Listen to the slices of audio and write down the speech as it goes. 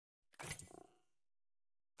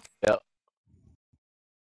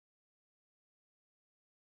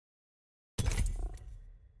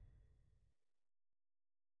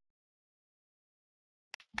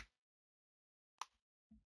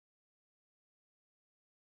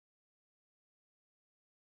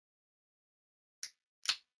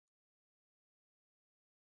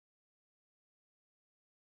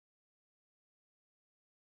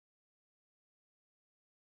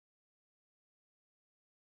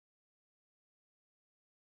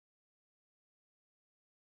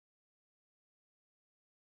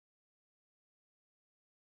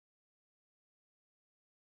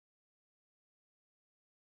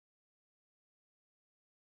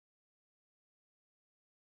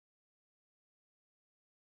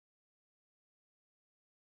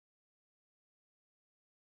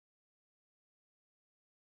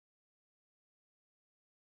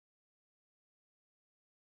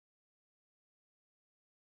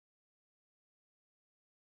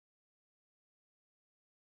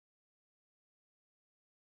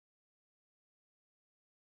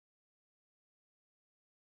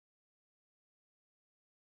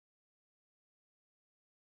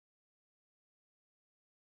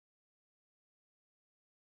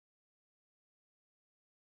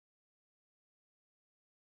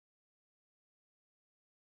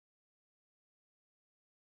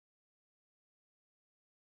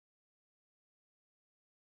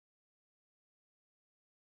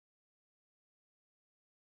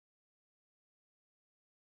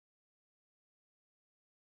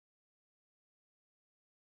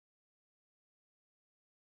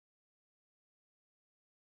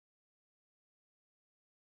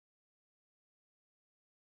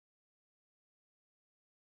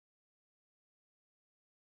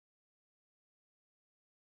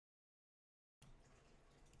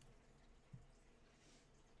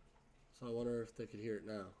So I wonder if they could hear it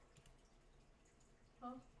now.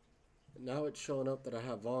 Huh? Now it's showing up that I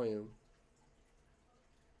have volume.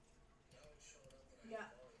 Yeah,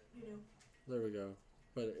 you do. There we go.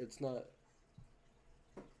 But it's not.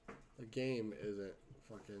 The game isn't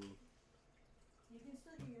fucking. You can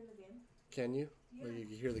still hear the game. Can you? Yeah. Like you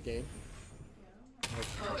can hear the game? Yeah.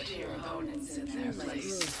 Put your opponents in their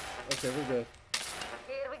place. Okay, we're good.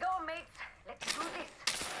 Here we go, mates. Let's do this.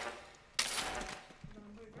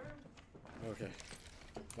 Okay.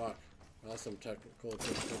 Fuck. That's some technical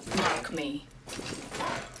difficulties. Mark me.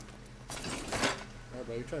 Alright,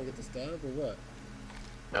 bro, you trying to get the stab or what?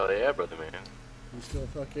 Hell yeah, brother man. You still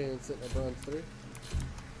fucking sitting at bronze 3?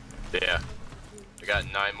 Yeah. I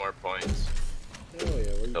got 9 more points. Hell yeah, were you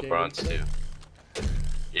Till gaming bronze today? 2.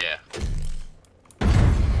 Yeah.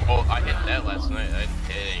 Well, I hit that last night. I didn't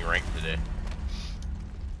hit any rank today.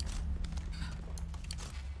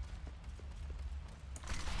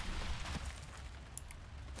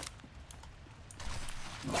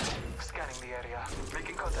 Scanning the area.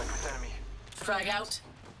 Making contact with enemy. Frag out.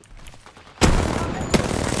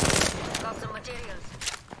 Got some materials.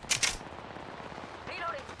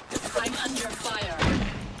 Reloading. I'm under fire.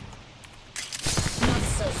 Not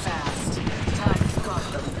so fast. I've got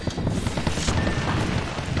them.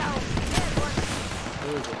 Down. There's one.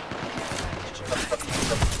 Where is it?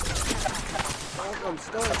 Oh, I'm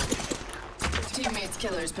stuck. Teammates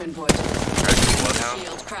killers pinpointed. Alright, Bloodhound.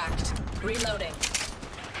 Shield cracked. Reloading.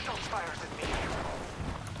 Shots fired at me.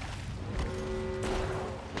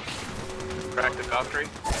 Crack the cop tree.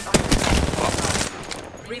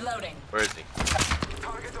 Reloading. Where is he?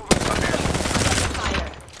 Target over. Up here.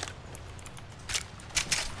 Fire.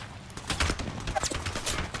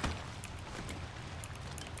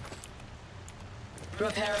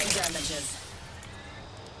 Repairing damages.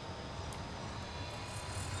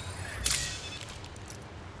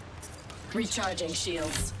 Recharging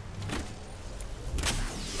shields.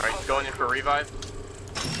 Alright, he's going in for revive.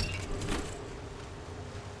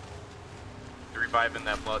 He's reviving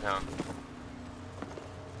that Bloodhound.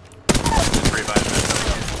 Just reviving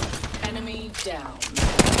that. Enemy down.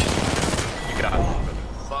 You got him.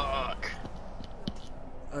 Fuck.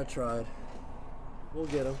 I tried. We'll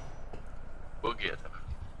get him. We'll get him.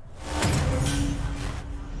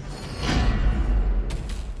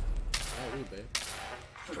 Alright, babe.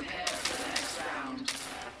 Prepare for the next round.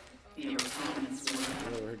 Your opponents will. I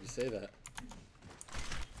never heard you say that.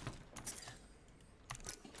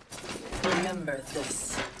 Remember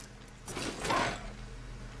this.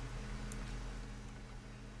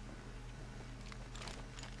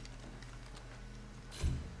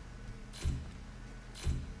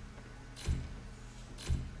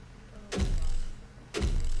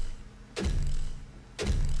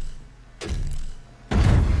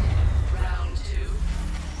 Round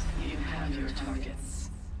 2. You have your targets.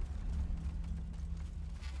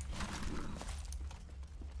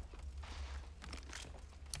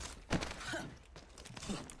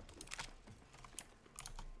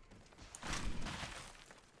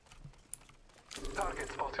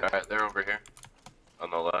 Target spotted. Alright, they're over here. On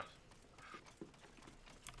the left.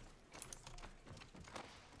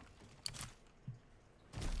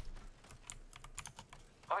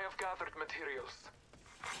 I have gathered materials.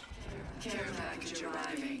 Care package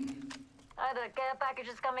arriving. Either the care package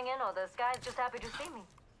is coming in or the sky's just happy to see me.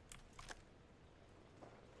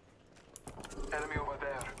 Enemy over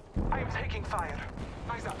there. I am taking fire.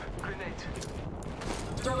 Eyes up. Grenade.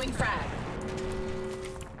 Throwing frag.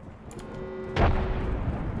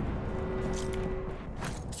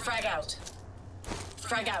 Frag out.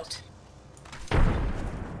 Frag out. Oh,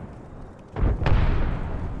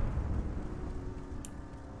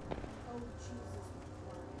 Jesus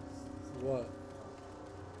Christ. What?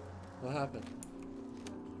 What happened?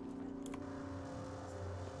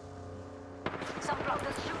 Some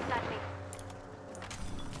blockers shooting at me.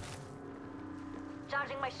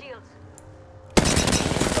 Charging my shields.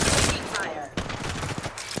 Taking fire.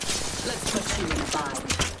 Let's put you in a bind.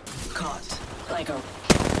 Caught. Like a.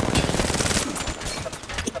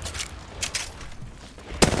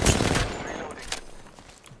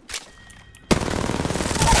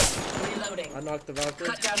 Reloading. I knocked the Valkyrie.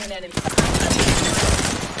 Cut down an enemy.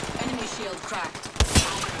 Enemy shield cracked.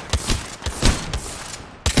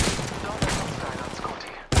 Silence, Scotty.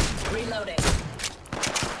 Reloading.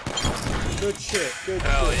 Good shit. Good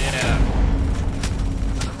Hell shit. yeah.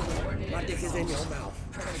 My dick is in your mouth.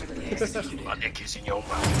 Perfectly executed. My dick is in your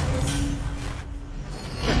mouth.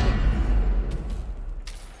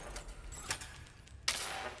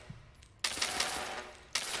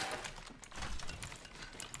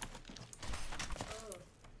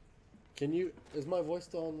 Can you? Is my voice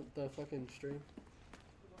still on the fucking stream?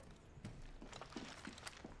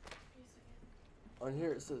 On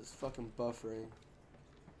here it says fucking buffering.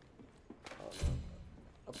 I don't know.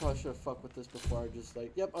 I probably should have fucked with this before I just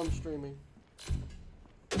like, yep, I'm streaming.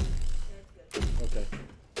 That's good. Okay.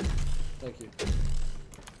 Thank you.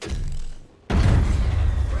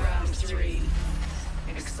 Round 3.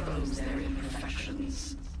 Expose their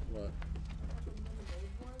imperfections. What?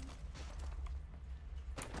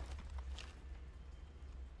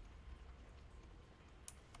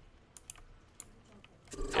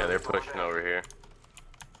 Yeah, they're pushing over here.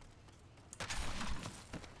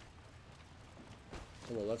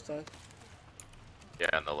 On the left side? Yeah,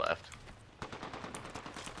 on the left.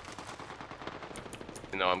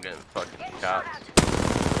 You know, I'm getting fucking shots.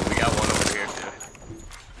 We got one over here, too.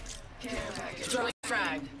 Care package. Throwing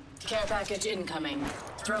frag. Care package incoming.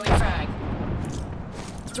 Throwing frag.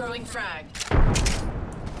 Throwing frag.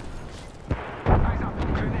 Eyes up.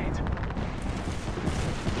 Grenade.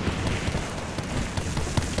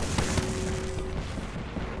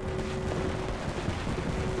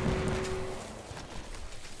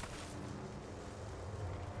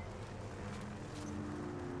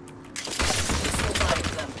 This will bind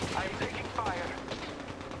them. I'm taking fire.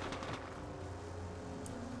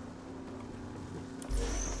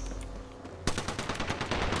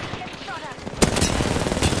 Getting shot at.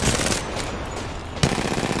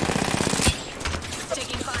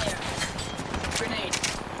 Taking fire. Grenade.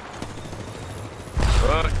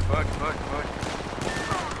 Fuck, fuck, fuck, fuck.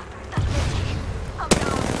 I'm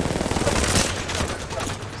down.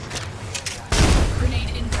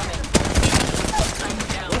 Grenade incoming. I'm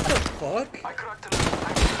down. What the fuck? I cracked an I'm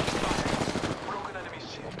taking fire. Broken enemy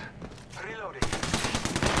shield. Reloading.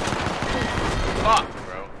 Fuck,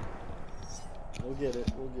 bro. We'll get it.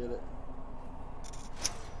 We'll get it.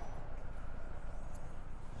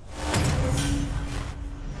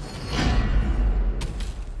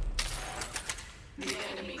 The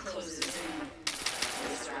enemy closes in.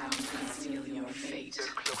 This round can seal your fate.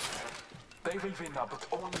 They're closer. They will win now, but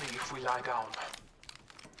only if we lie down.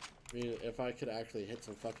 I mean, if I could actually hit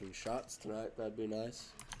some fucking shots tonight, that'd be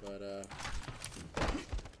nice. But,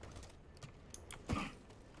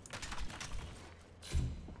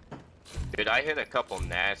 Dude, I hit a couple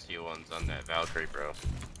nasty ones on that Valkyrie, bro.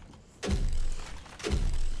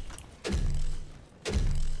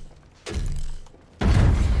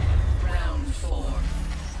 Round 4.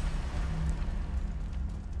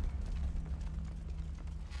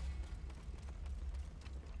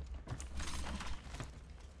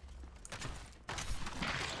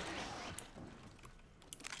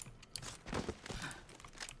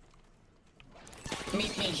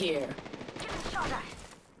 Meet me here. Getting shot at.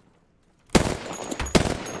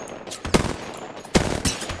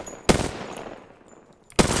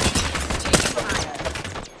 Taking fire.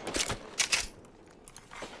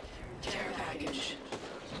 Care package.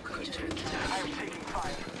 Could turn I'm taking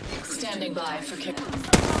fire. Standing by for care.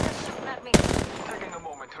 Someone's shooting at me. Taking a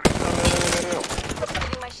moment to reload.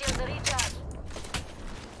 Giving my shields a recharge.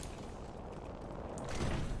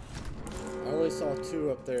 I only saw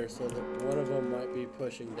 2 up there, so that one of them might be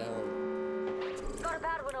pushing down. Got a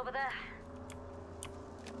bad one over there.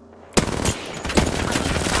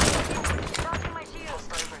 Charging my shields.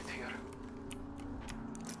 Hostile right here.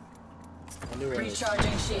 I knew I was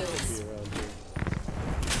Recharging be shields. around here.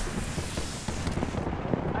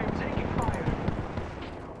 I'm taking fire.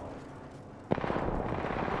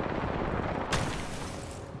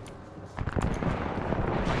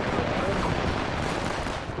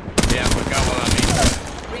 Yeah, we got one on me.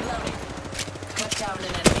 Reloading. Cut down an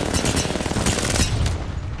enemy.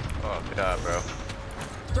 Oh, God, bro.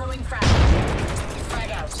 Throwing frag.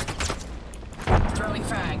 Frag out. Throwing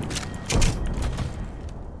frag.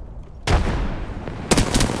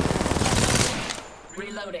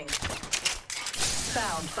 Reloading.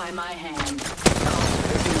 Found by my hand.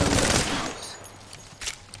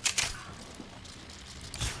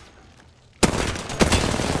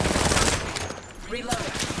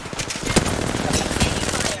 Reloading. Taking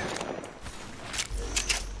fire.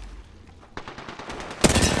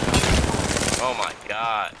 Oh, my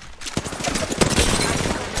God.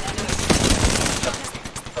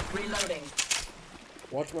 Reloading.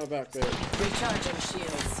 Watch my back there. Recharging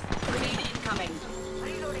shields. Grenade incoming.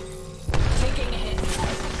 Reloading. Taking a hit.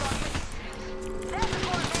 There's the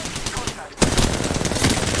coordinates.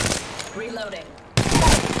 Reloading.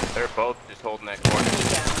 They're both just holding that corner. Enemy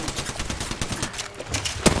down.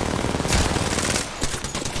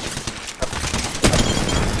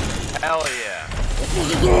 Hell yeah.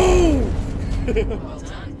 Well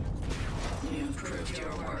done. You've proved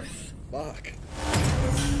your worth. Fuck.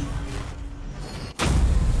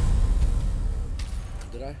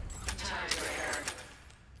 guy.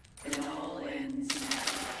 It all ends now.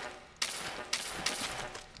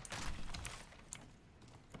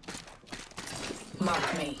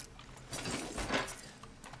 Mark me.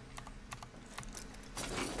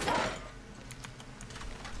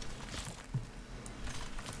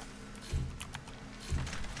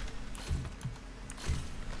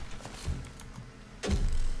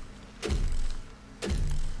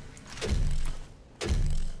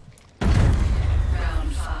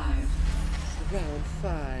 Round 5. Round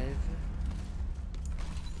 5.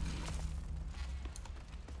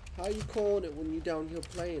 How you calling it when you down here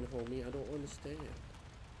playing, homie? I don't understand.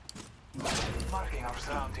 Marking our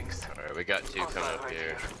surroundings. Alright, we got 2 coming up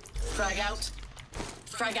here. Frag out.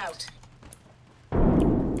 Frag out. Grenade.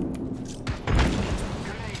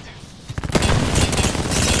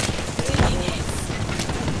 Taking aim.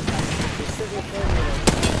 Just sit here playing with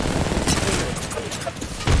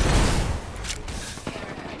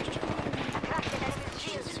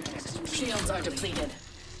Shields are depleted.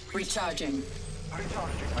 Recharging.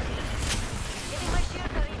 Recharging my Giving my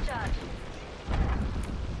shield a recharge.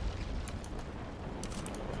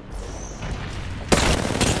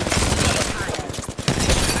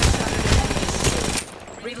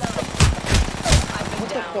 Reloading. I've been What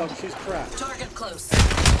the down. fuck? She's crap. Target close.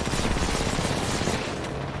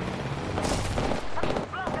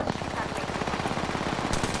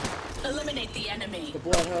 Eliminate the enemy. The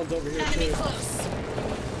bloodhound's over here Enemy too. close.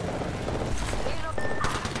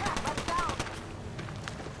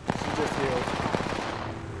 She just healed.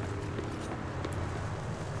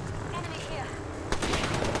 Enemy here.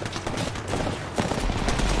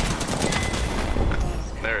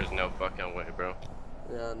 There is no fucking way, bro.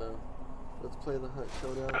 Yeah, I know. Let's play the Hunt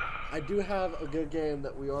Showdown. I do have a good game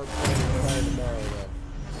that we are playing probably tomorrow, though.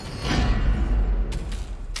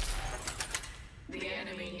 The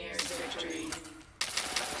enemy nears victory.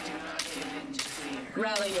 Do not give in to fear.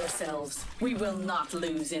 Rally yourselves. We will not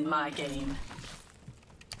lose in my game.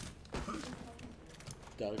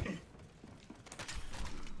 Doug.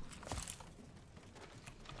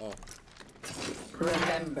 Oh.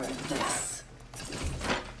 Remember this.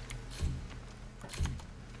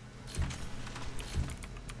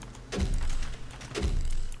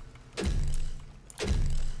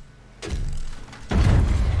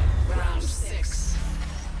 Round 6.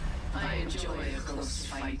 I enjoy a close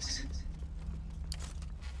fight.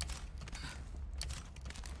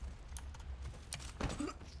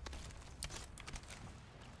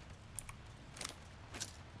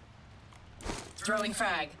 Throwing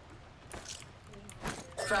frag.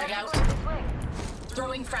 Frag out.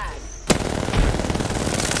 Throwing frag.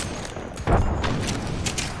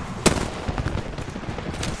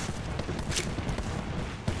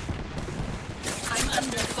 I'm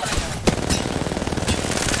under fire.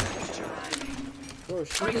 Bro,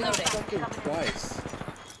 she Reloading. fucking twice.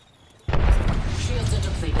 Shields are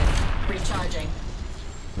depleted. Recharging.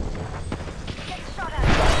 Get shot at.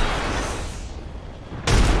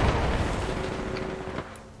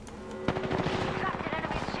 Cracked an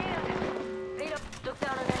enemy's shield. Beat up. Took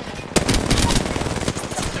down an enemy.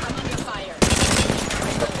 I'm under fire.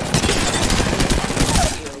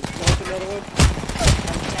 Knock another one. I'm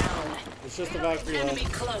down. It's just a Valkyrie Enemy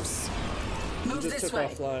left. close. She Move just this took way.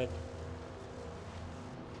 offline.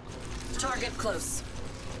 Target close.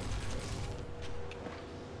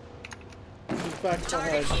 She's back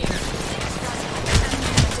Target behind. here. Enemy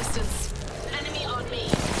at a distance. Enemy on me.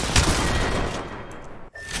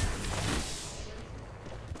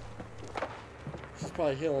 She's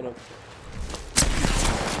probably healing him.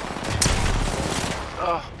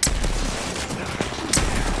 Oh.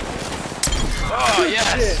 Oh,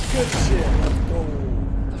 yes! Shit, good shit. Let's go.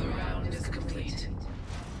 The round is complete.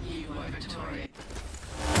 You are victorious.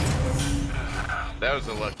 That was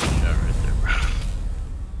a lucky shot right there, bro.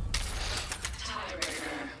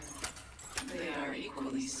 Tiebreaker. They are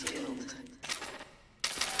equally skilled.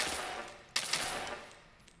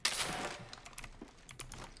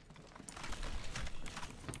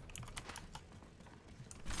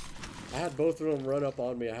 I had both of them run up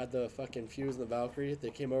on me. I had the fucking fuse and the Valkyrie. They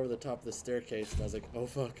came over the top of the staircase, and I was like, oh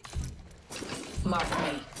fuck. Mark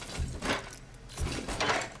me.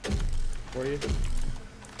 Were you?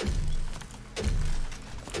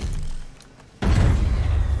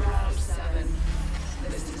 Round 7.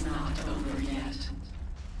 This is not over yet.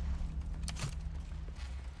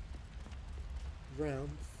 Round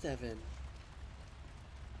 7.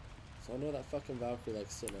 So I know that fucking Valkyrie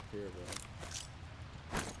like sitting up here,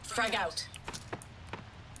 bro. Frag out.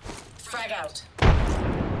 Frag out.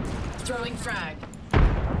 Throwing frag.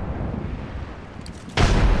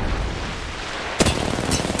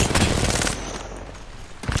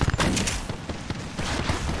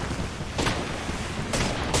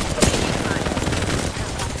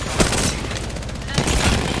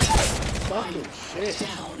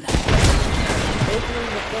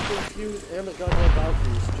 fuse and the goddamn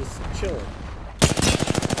Valkyries just chilling.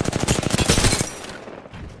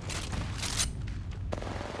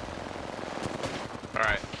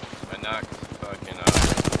 Alright, I knocked fucking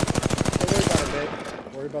Don't worry about it,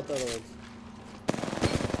 mate. Worry about the other ones.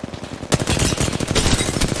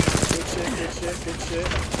 Good shit, good shit, good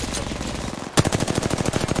shit.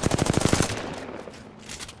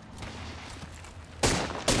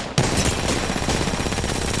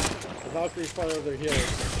 The Valkyrie's probably over there healing.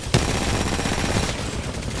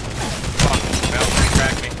 fuck, Valkyrie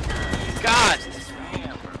cracked me. God!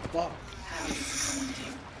 Fuck.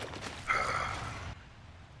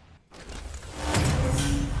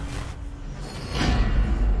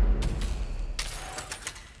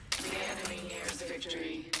 The enemy nears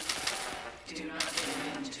victory. Do not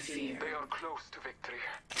give in to fear. They are close to victory.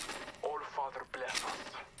 All Father bless us.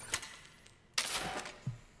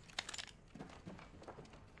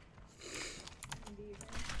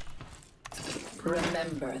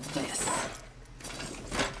 Remember this.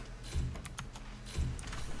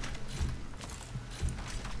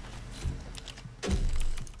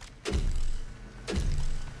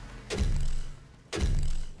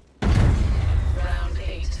 Round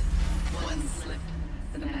 8. One slip,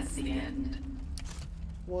 and that's the end.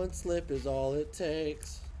 One slip is all it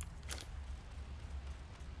takes.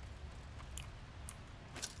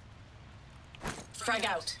 Frag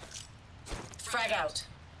out. Frag out.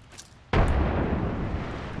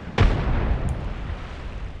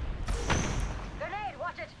 Grenade,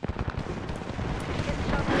 watch it! Get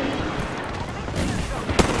shot. Enemy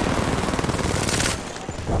neutral.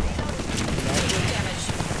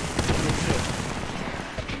 Damage.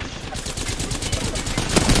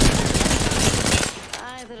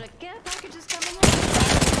 Either a care package is coming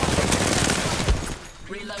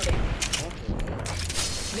Reloading.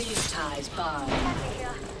 These ties bind. in. Enemy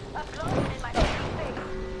here. Uploading in my face.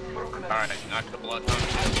 Alright, I knocked the blood on.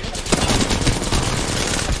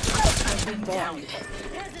 I've been downed.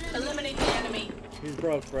 Eliminate the enemy. He's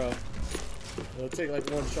broke, bro. It'll take like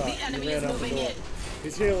one shot. The He enemy ran is out the moving door. in.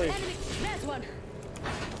 He's healing. Enemy, there's one.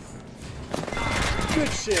 Good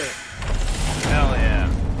shit. Hell yeah.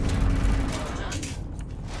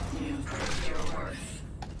 You proved your worth.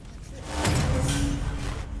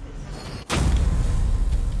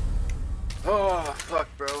 Oh, fuck,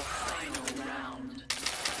 bro. Final round.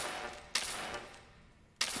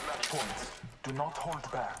 Match points. Do not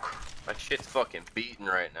hold back. My shit's fucking beating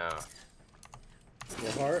right now.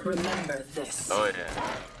 Your heart? Remember this. Oh,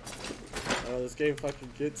 yeah. Oh, this game fucking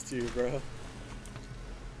gets to you, bro.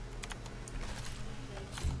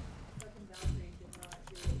 Fucking Valkyrie did not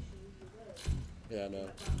do what she usually does. Yeah, I know.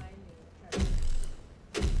 Behind me,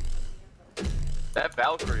 tried to That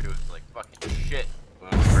Valkyrie was like fucking shit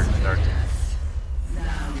when we first started. Death.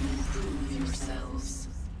 Now you prove yourselves.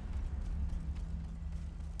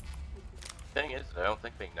 Thing is, I don't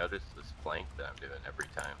think they notice this flank that I'm doing every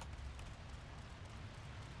time.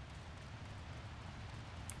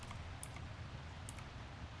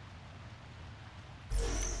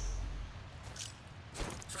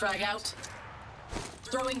 Frag out.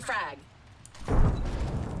 Throwing frag.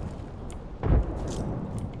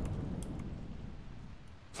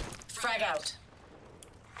 Frag out.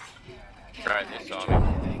 Alright, they saw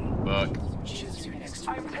me. Fuck. Choose your next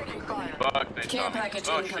I'm taking fire. Fuck, they saw care me. package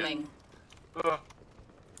Oh, incoming. shit. Ugh.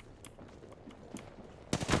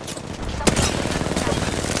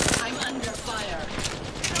 I'm under fire.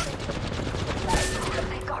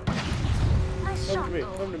 Nice Come shot. to me,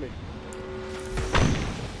 come to me.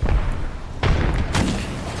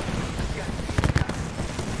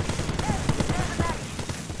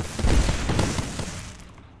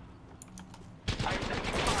 I'm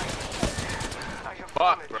taking fire. I have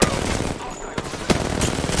Fuck, bro.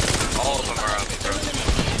 All of them are on me, bro.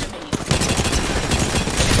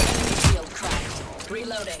 Enemy shield cracked.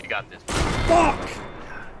 Reloading. You got this. Fuck!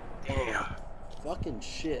 Damn. Fucking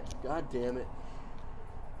shit. God damn it.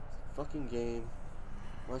 Fucking game.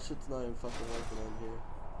 My shit's not even fucking working on here.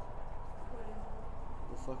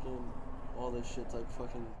 The fucking... All this shit's like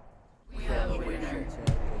fucking... We have a crashing and winner, shit,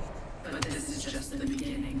 so I but this is just the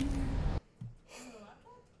beginning. just-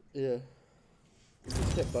 Yeah. It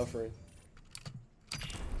just kept buffering.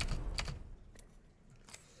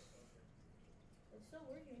 It's still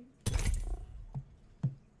working.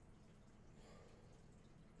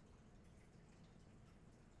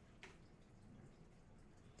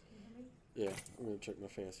 Yeah, I'm gonna check my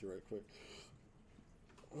fancy right quick.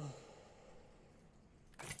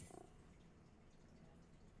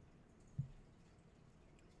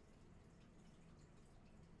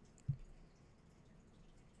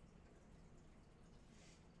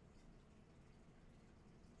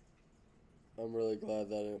 I'm really glad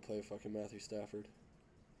that I didn't play fucking Matthew Stafford.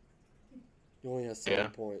 He only has 7 Yeah.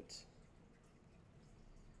 points.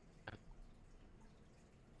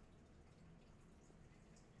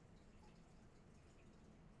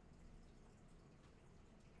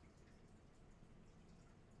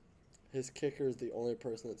 His kicker is the only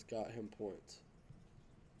person that's got him points.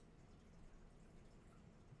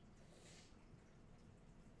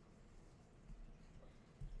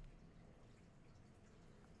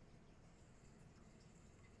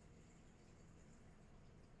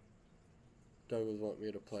 Doug was wanting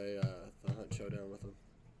me to play the Hunt Showdown with him.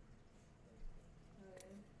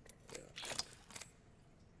 Yeah.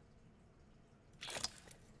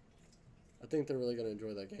 I think they're really going to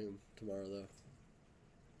enjoy that game tomorrow, though.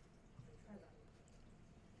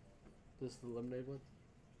 This is the lemonade one?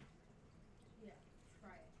 Yeah,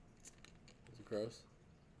 try it. Is it gross?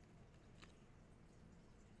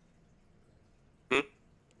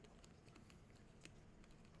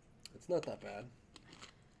 It's not that bad.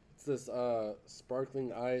 It's this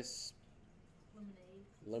sparkling ice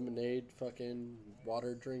lemonade fucking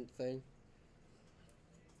water drink thing.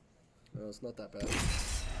 No, it's not that bad. I think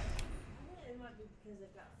it might be because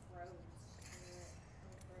it got froze. And it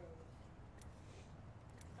unfroze.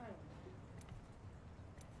 I don't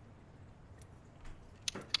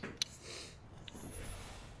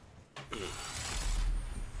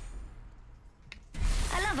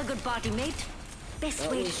I love a good party, mate. Best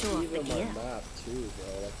That way to was show off the even my gear. map too,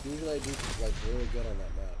 bro. Like usually I do like really good on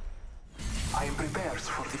that map. I am prepared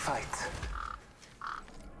for the fight. I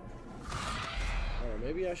don't know,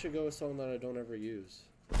 maybe I should go with someone that I don't ever use.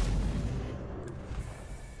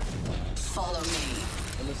 Follow me.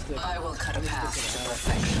 I'm gonna stick. I will cut a I'm gonna path stick to in a house.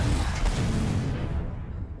 perfection.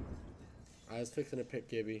 I was fixing to pick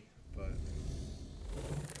Gibby, but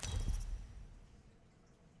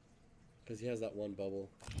because he has that one bubble.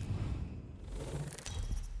 Yeah,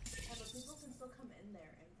 but people can still come in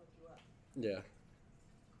there and hook you up. Yeah.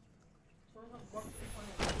 So what's the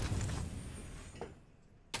point of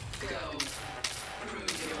Go.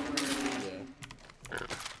 Prove your worth. Yeah.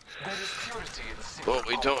 There is purity in secret Well,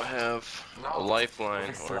 we don't combat. have a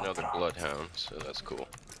lifeline or another bloodhound, so that's cool.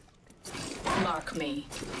 Mark me.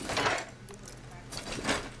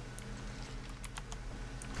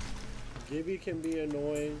 Gibby can be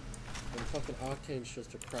annoying, and fucking Octane's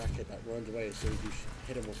just a crackhead that runs away, so you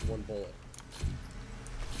hit him with one bullet.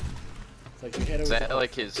 It's like you hit him Is with that a-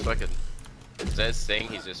 like his fucking... Is that his thing?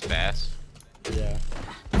 He's just fast? Yeah.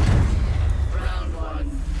 Round one.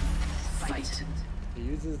 Fight. He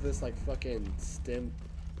uses this like fucking stim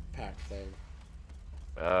pack thing.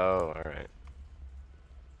 Oh, alright.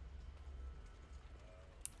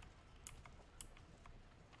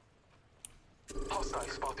 Hostile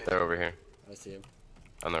spotted. They're over here. I see him.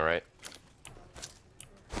 On the right.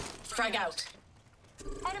 Frag out.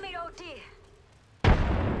 Enemy OT.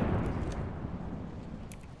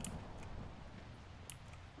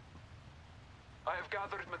 I have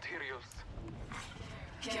gathered materials.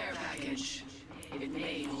 Care package. It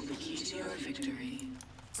may hold the key to your victory.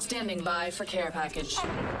 Standing by for care package.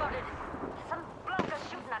 Enemy spotted. Some blockers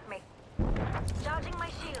shooting at me. Charging my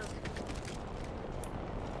shield.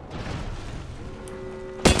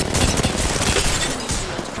 Enemy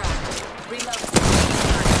shield cracked.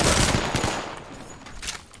 Reload.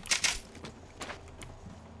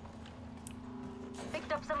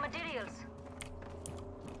 Picked up some materials.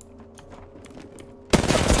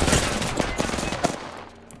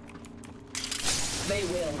 They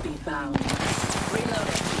will be bound.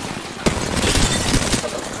 Reloading.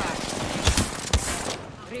 Shield cracked.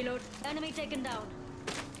 Reload. Enemy taken down.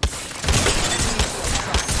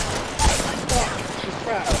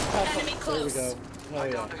 Crap! Enemy There we close. go. Hell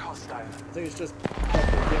yeah. Down the hostile. I think it's just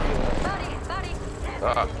fucking Gibby left. Buddy.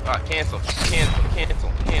 Cancel.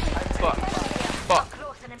 Fuck. Fuck.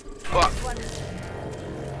 Close and Fuck. one.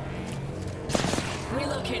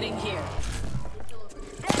 Relocating here.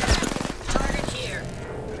 Target here.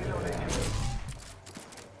 It's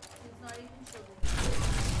not even shielded.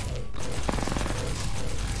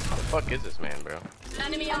 The fuck is this man, bro?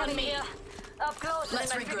 Enemy on me. Up close.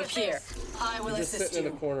 Let's and in my regroup face. here. I will He's just assist sitting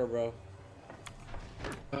in you. the corner, bro.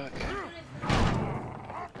 Fuck. Never mind.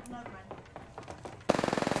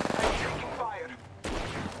 I'm taking fire.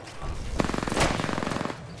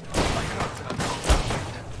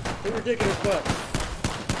 Hit ridiculous butt.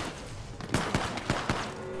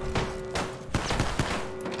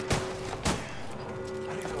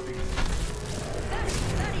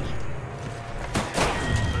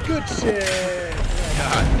 Good shit.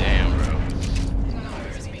 God damn,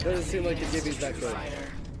 bro. Doesn't seem like the Gibby's that good.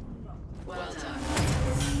 Well done.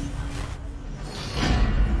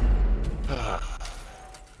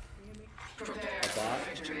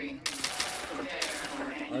 victory. Prepare for I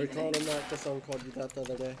anything. already called him that because someone called you that the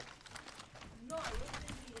other day. No, I didn't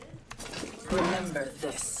think he did. Remember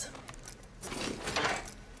this.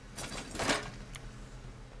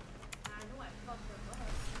 I know I fucked him up.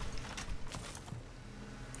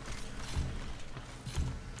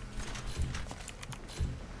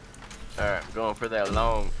 Alright, I'm going for that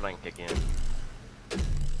long flank again.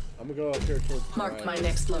 I'm gonna go up here towards the Mark right. my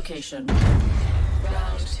next location.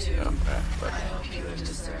 Round 2. Okay, I hope you have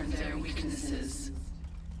discerned their weaknesses.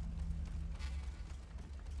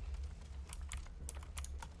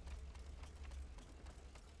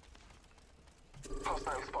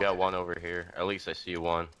 Hostile spotted. got one over here. At least I see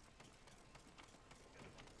one.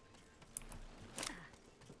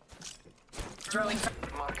 Throwing.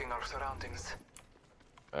 Marking our surroundings.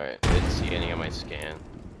 Alright, didn't see any on my scan.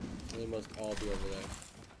 They must all be over there.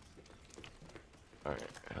 Alright,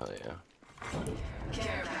 hell yeah.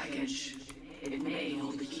 Care package. It may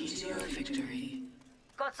hold the key to your victory.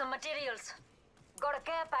 Got some materials. Got a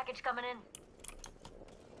care package coming in.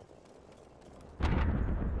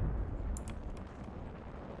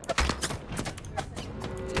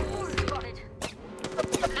 Spotted.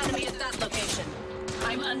 Enemy at that location.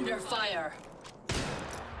 I'm under fire.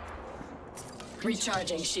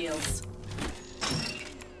 Recharging shields.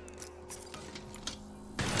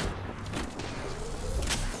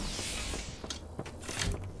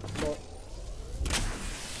 Well,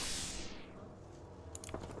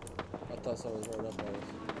 I thought someone was running up on us.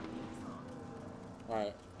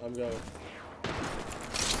 Alright, I'm going.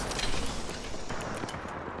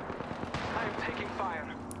 I am taking fire.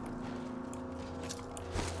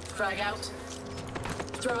 Frag out.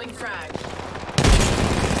 Throwing frag.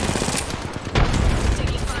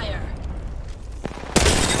 Taking fire.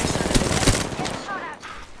 Getting shot at.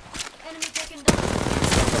 Enemy taken down.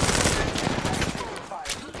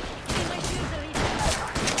 Get my shields are reset.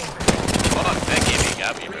 Fuck, that game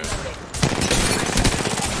got me, bro.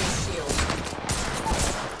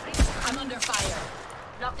 I'm under fire.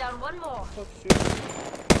 Knock down one more. Oh, shoot.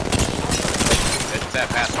 It's that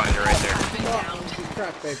Pathfinder right there. Been downed. He's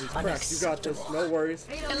cracked, baby. He's cracked. You got this. No worries.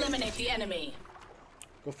 Eliminate the enemy.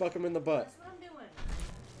 Go fuck him in the butt. That's what I'm doing.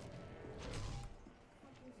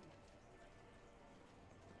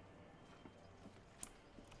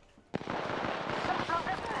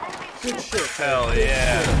 Good shit. Hell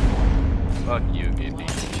yeah. Fuck you, Gibby.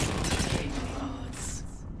 Odds.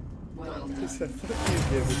 Well done. He said, fuck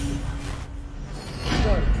you, Gibby. You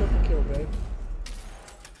got a triple kill, babe.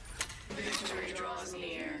 Victory draws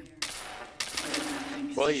near.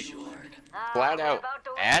 Well, he flat out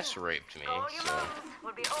ass raped me, All your so. moms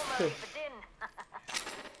will be home early for din.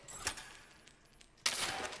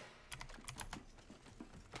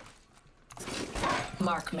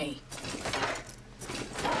 Mark me.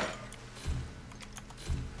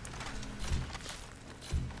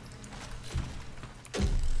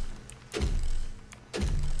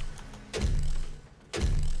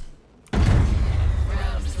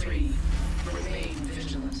 Round 3. Remain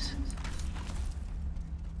vigilant.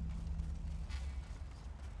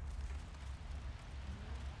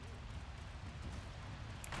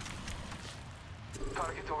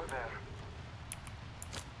 Target over there.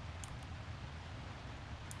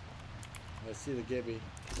 I see the Gibby.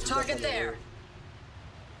 He's Target up on the there. roof.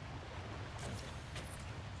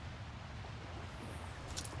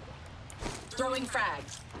 Throwing frag.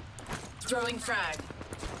 Throwing frag.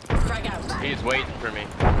 Frag out. He's waiting for me.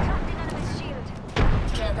 Trapped in enemy's shield.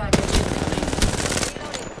 Care package incoming.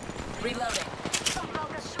 Reloading. Reloading. Some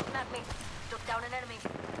blockers shooting at me. Took down an enemy.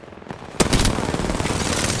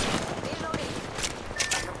 Reloading.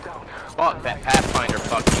 I am down. Fuck, that Pathfinder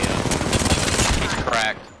fucked me up. He's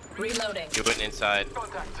cracked. Reloading. He went inside.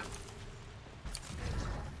 Contact.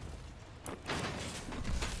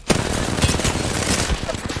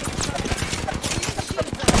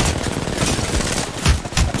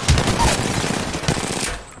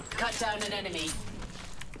 Cut down an enemy.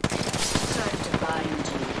 Time to bind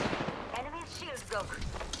you. Enemy's shield broke.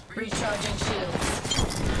 Recharging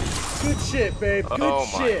shields. Good shit, babe. Good Oh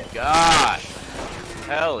shit. my gosh.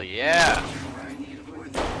 Hell yeah.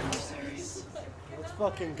 Let's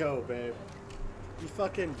fucking go, babe. You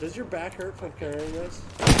fucking. Does your back hurt from carrying this?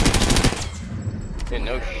 Didn't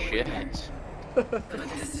know shit. But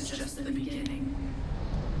this is just the beginning.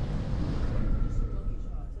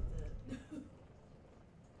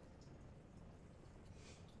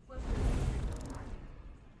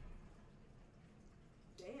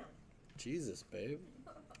 Damn. Jesus, babe.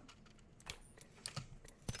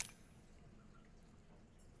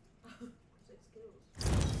 Six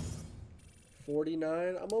kills.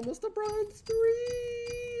 49. I'm almost a bronze 3.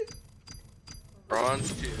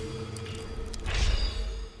 Bronze 2.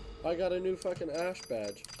 I got a new fucking Ash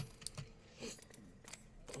badge.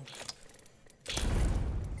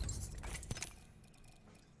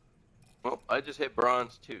 Well, I just hit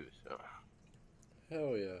bronze 2, so.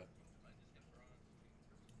 Hell yeah.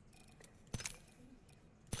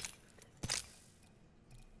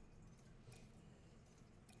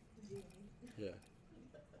 Yeah.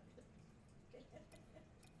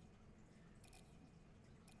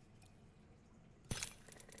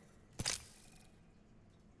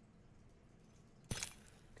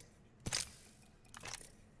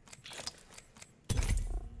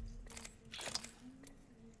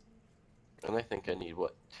 And I think I need,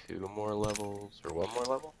 what, 2 more levels? Or 1 more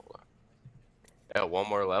level? Hold on. Yeah, 1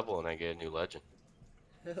 more level and I get a new legend.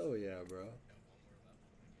 Hell yeah, bro.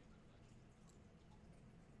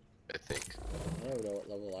 I think. I don't know what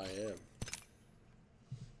level I am.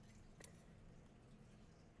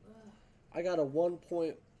 I got a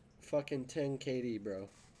 1.10 KD, bro.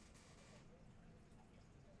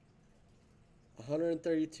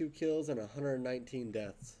 132 kills and 119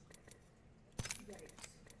 deaths.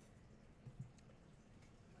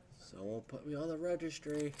 Someone put me on the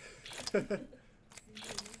registry.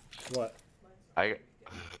 What?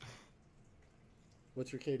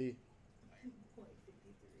 What's your KD?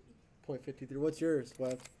 0.53. What's yours,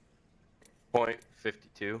 Web?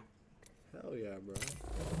 0.52. Hell yeah, bro.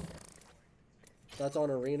 That's on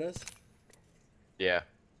arenas? Yeah.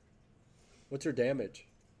 What's your damage?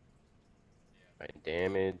 My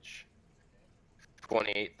damage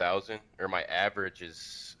 28,000, or my average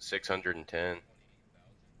is 610. Where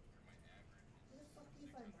the fuck do you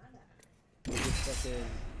find that at? You just fucking...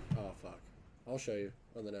 Oh, fuck. I'll show you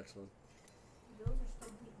on the next one. Those are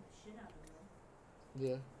still beating the shit out of them.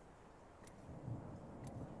 Yeah.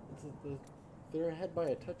 They're ahead by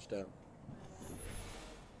a touchdown.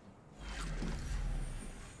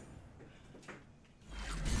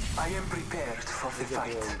 I am prepared for the It's a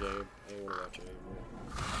fight. boring game. I don't want to watch it anymore.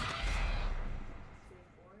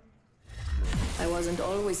 I wasn't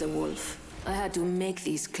always a wolf. I had to make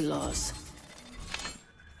these claws.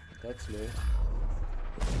 That's me.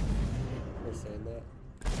 We're saying that.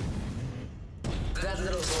 That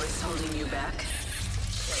little voice holding you back?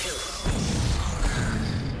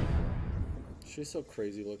 She's so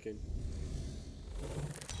crazy looking.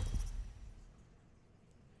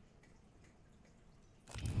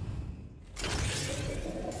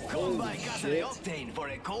 Come by shit. Octane for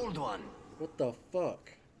a cold one. What the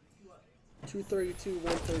fuck? 232,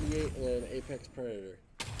 138, and an Apex Predator.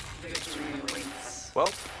 Well,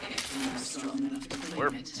 we're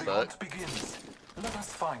The fucked. hunt begins. Let us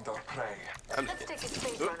find our prey. Let's take a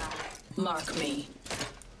space runner. Mark me.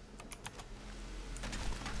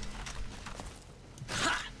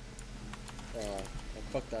 I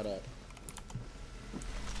fucked that up.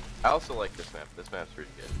 I also like this map. This map's pretty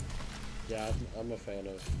good. Yeah, I'm a fan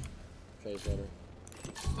of Phase Runner.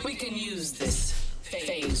 We can use this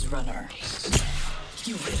phase runner.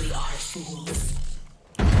 You really are fools.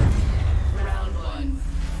 Round 1.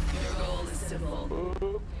 Your goal is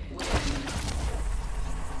simple. Win.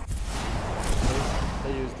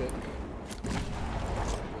 They used it.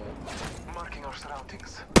 Marking our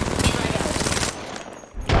surroundings.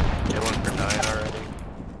 Get 1 for 9 already.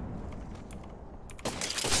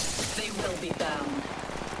 They will be bound.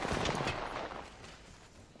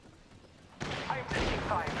 I am taking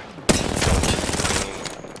fire.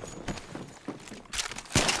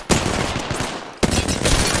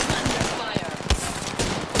 Under fire.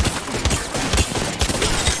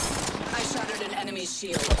 I shattered an enemy's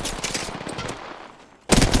shield.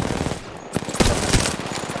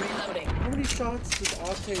 Reloading. How many shots does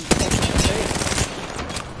Octane fucking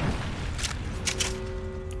take?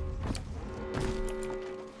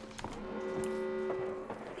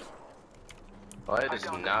 Well, I just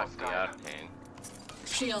knocked the Octane.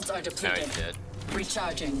 Shields are Now depleted. he's dead.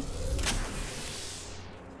 Recharging.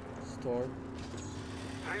 Storm.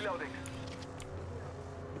 Reloading.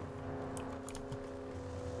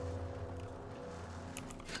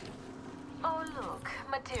 Oh, look.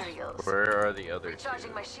 Materials. Where are the other two?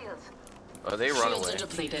 Recharging my shields. Oh, they run Shields away. are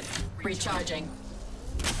depleted. Recharging.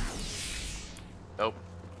 Nope.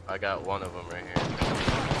 I got one of them right here.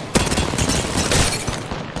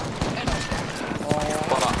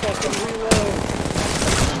 Fucking reload!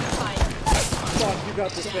 Fire. Fuck, you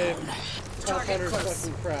got this, babe. Target Pathfinder's close.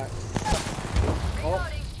 fucking cracked. Oh,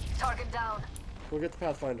 Reloading. Target down. we'll get the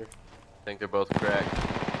Pathfinder. I think they're both cracked.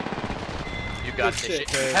 You got Good this shit,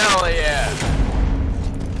 shit. babe. Hell yeah!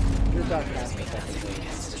 You're that fast.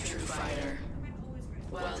 Against a true fighter.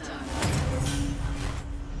 Well done.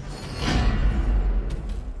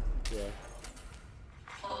 Yeah.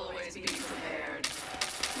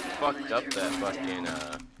 fucked up that fucking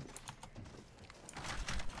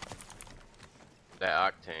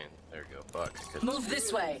that octane. There we go. Fuck. Move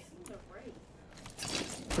this way.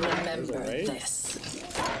 It's a raid. Remember raid? this.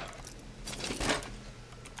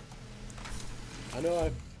 I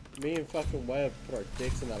know me and fucking Webb put our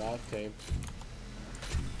dicks in that octane.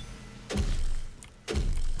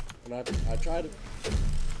 And I tried to.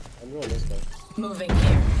 I'm going this way. Moving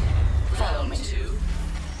here. Follow me.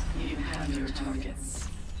 You have your targets.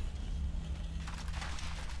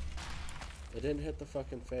 It didn't hit the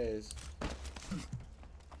fucking phase.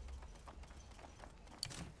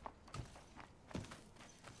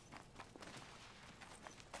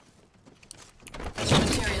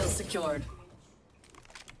 Materials secured.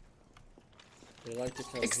 They like to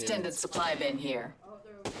come Extended supply bin here. Oh,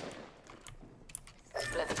 they're over there.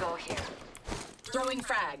 Let's go here. Throwing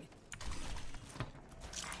frag.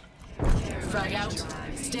 Frag out.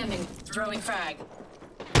 Standing. Throwing frag.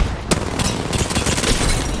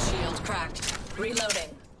 Enemy shield cracked. Reloading.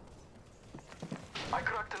 I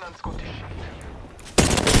cracked an unscottish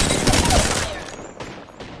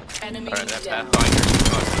Fire. Enemy Alright, that down. Pathfinder's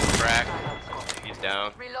fucking cracked. He's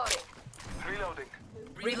down. Reloading. Reloading.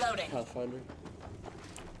 Reloading. Pathfinder.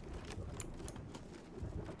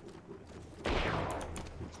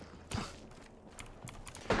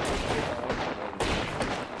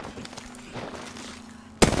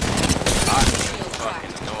 Shield Fucking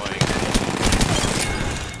cracked. annoying.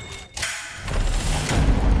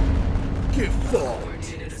 Get fucked!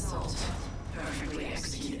 Coordinated assault. Perfectly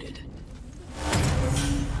executed.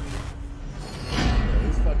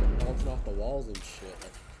 He's fucking bouncing off the walls and shit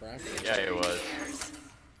like a cracker. Yeah, it was.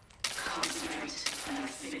 Concentrate and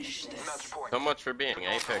finish this. Match point. So much for being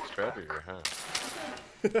Apex Predator, huh?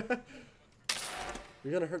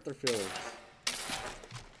 You're gonna hurt their feelings.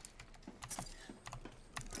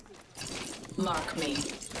 Mark me.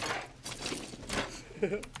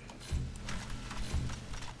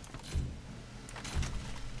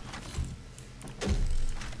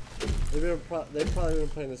 They've probably been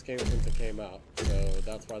playing this game since it came out, so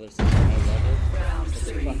that's why they're such a high level. Round But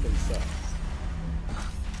they 3. fucking suck.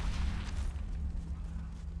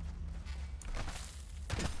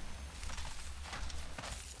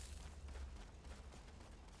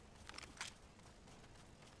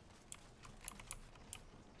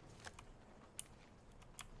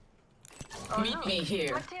 Meet me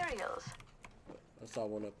here. Materials. I saw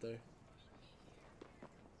one up there.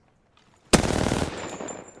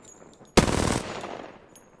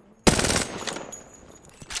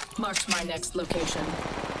 Marked my next location.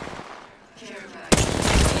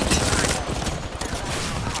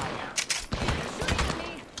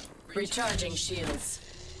 Recharging shields.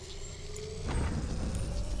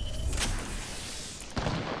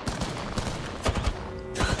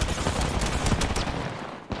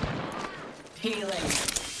 Healing.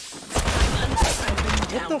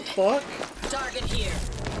 What the fuck? Target here.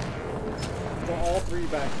 They're all three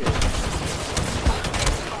back here.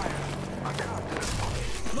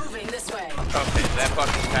 Moving this way. Okay, that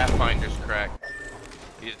fucking Pathfinder's cracked.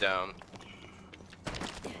 He's down.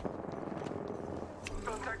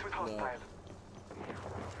 Contact with hostile.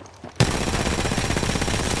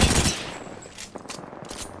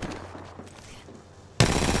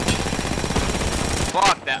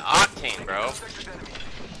 Fuck that octane, bro. Contact with enemy.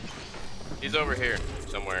 He's over here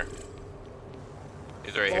somewhere.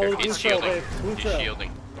 He's right Oh, here. blue He's cell, shielding. babe, blue He's cell.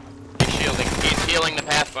 shielding. He's shielding. He's healing the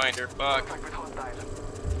Pathfinder. Fuck. Contact with hostile.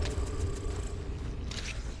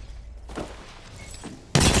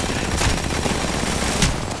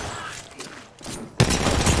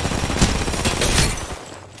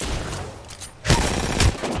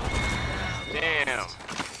 Damn.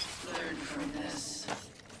 Learn from this.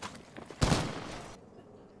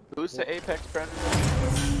 Who's the Apex Predator? I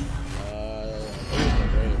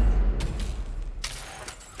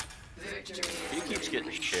think it's a raid. Victory He is keeps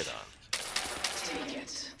getting shit on. Take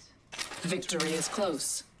it. Victory is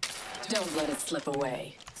close. Don't let it slip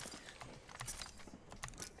away.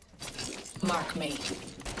 Mark me.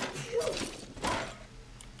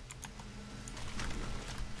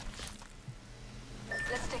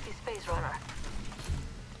 Let's take this phase runner.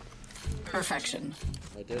 Perfection.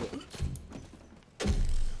 I did it.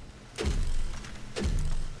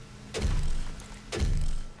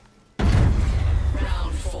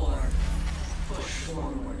 Round 4. Push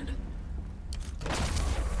forward.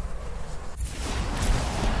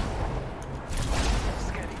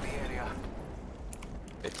 Scanning the area.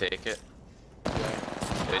 They take it. Yeah.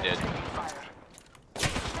 They did. Taking fire.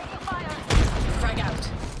 Taking fire. Frag out.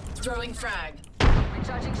 Throwing frag.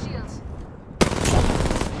 Recharging shields.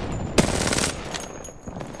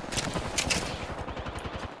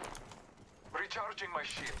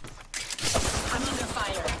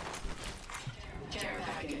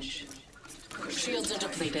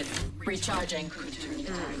 Recharging.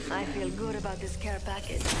 I feel good about this care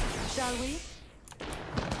package. Shall we?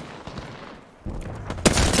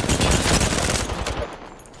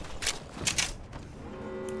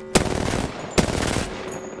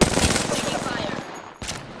 Taking fire.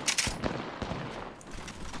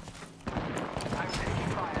 I'm taking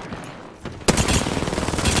fire.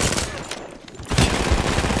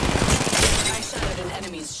 I shattered an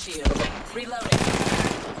enemy's shield. Reloading.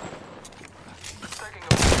 Taking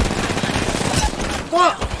a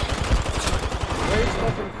Fuck! Raise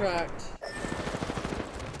fucking cracked.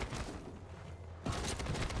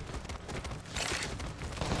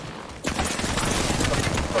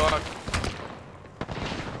 Fuck.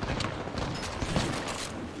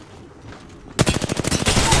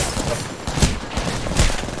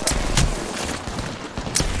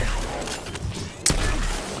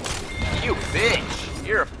 You bitch!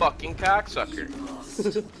 You're a fucking cocksucker.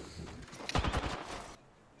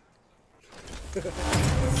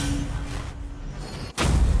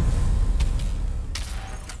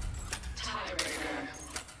 Tiebreaker.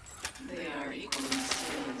 They are equally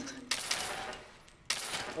skilled.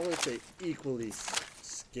 I want to say equally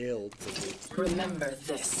skilled. Remember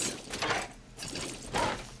this.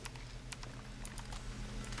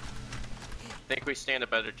 I think we stand a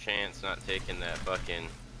better chance not taking that fucking.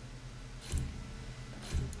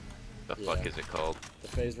 The fuck Yeah. is it called? The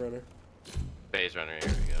phase runner. Phase runner.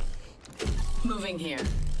 Here we go. Moving here.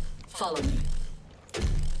 Follow me.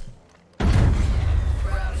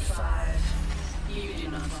 Round 5. You do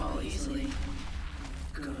not fall easily.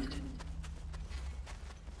 Good.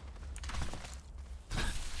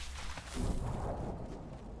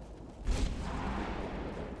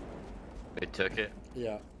 They took it.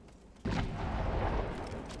 Yeah.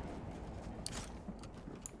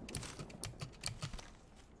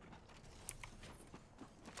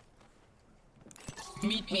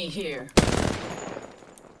 Meet me here.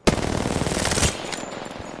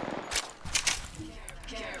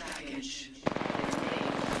 Care package.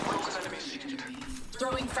 broken enemy shield.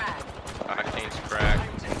 Throwing frag. Octane's cracked.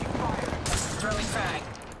 I'm taking fire. Throwing frag.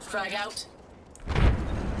 Frag out.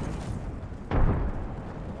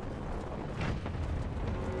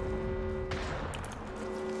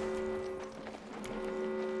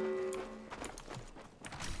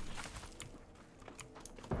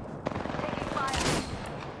 Taking fire.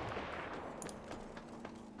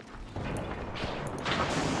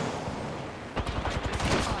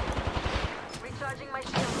 Recharging my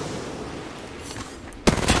shield.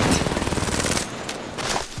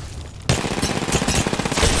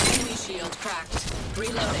 Enemy shield cracked.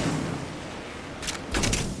 Reloading.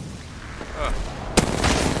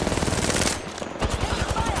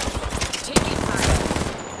 Taking fire.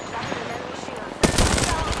 Shattered an enemy shield.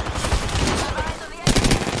 Down. Eyes on the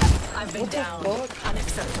enemy. I've been What the down. fuck?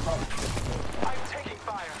 Unacceptable. I'm taking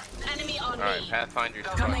fire. Enemy on Alright, me. Pathfinder's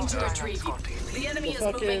Coming to cracked. retrieve you. The enemy The is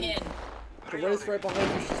moving fucking- in. The race right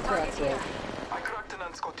behind you, she's cracked, bro. I cracked an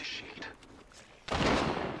unscottish shield.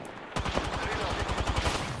 Reloading.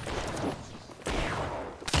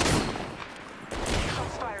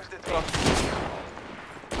 Shots fired at me.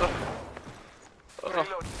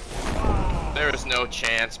 Reload. There is no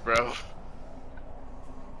chance, bro.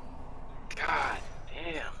 God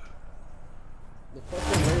damn. The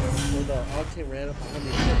fucking race where the octane ran up behind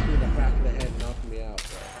me, hit me in the back of the head, and knocked me out,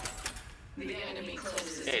 bro. The enemy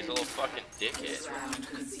closes. Hey, he's a little fucking dickhead. Round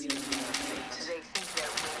could seal your fate. They think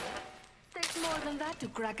they're winning. Takes more than that to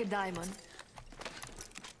crack a diamond.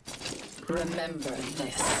 Remember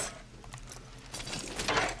this.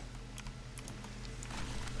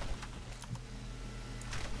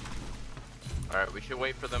 Alright, we should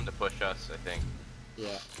wait for them to push us, I think.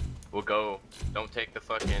 Yeah. We'll go. Don't take the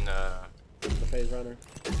fucking, The phase runner.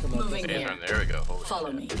 Come on. Moving phase here. run. There we go. Holy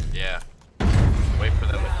Follow shit. me. Yeah. Wait for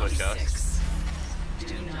them to Round push us. 6.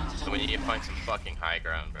 Do not So we need to find some fucking high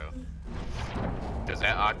ground, bro. Because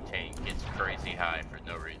that octane gets crazy high for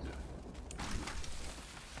no reason.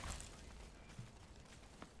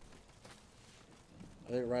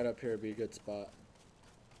 I think right up here would be a good spot.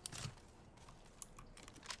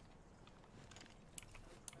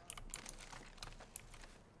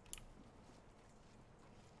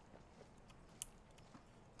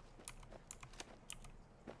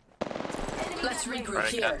 Let's regroup Alright,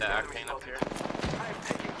 here. got the octane up here. I'm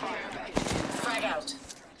taking fire. Frag out.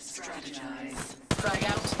 Strategize. Frag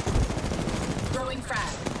out. Throwing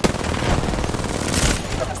frag.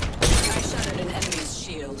 I shattered an enemy's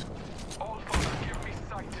shield. All fire, give me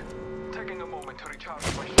sight. Taking a moment to recharge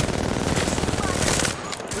my shield.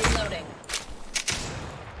 Reloading.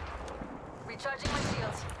 Recharging my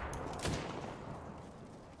shields.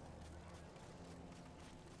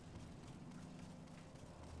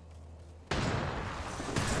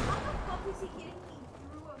 he getting me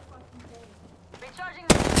through a fucking thing? Recharging.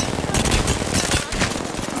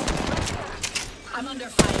 I'm under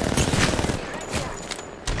fire.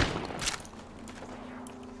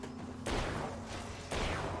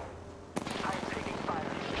 I am taking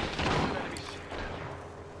fire. Enemy shield.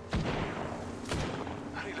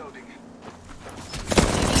 Reloading.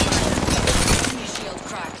 Enemy shield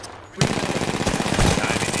cracked.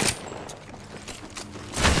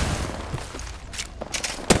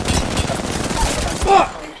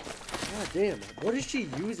 God damn, what is she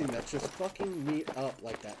using that's just fucking me up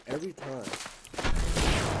like that every time?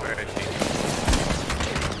 Where is she?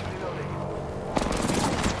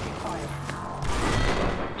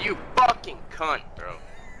 You fucking cunt, bro.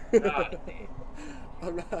 God damn.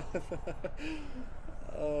 I'm not.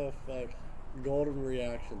 Oh fuck. Golden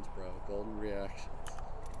reactions, bro. Golden reactions.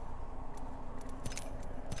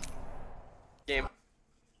 Game.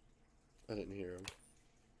 I didn't hear him.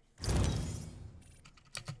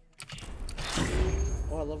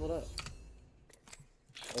 Oh, I leveled up.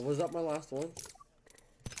 Oh, was that my last one?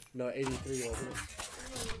 No, 83 wasn't it?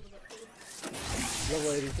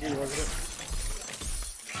 Level 83 wasn't it?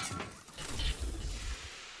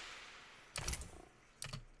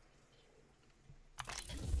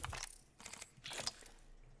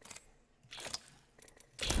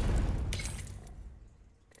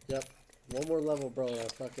 Yep. One more level, bro, and I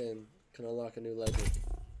fucking can unlock a new legend.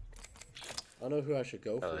 I don't know who I should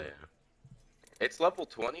go for. Oh, yeah. It's level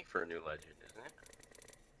 20 for a new legend, isn't it?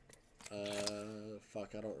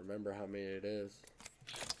 Fuck, I don't remember how many it is.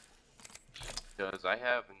 Because I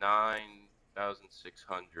have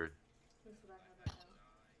 9,600. That's what I have right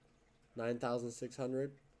now.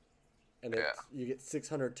 9,600? And Yeah. it's, you get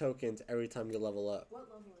 600 tokens every time you level up. What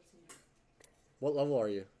level is he? What level are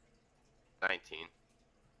you? 19.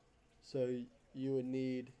 So you would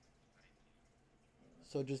need...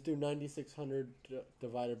 So just do 9,600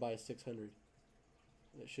 divided by 600.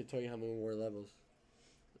 It should tell you how many more levels.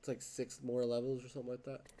 It's like 6 more levels or something like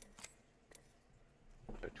that.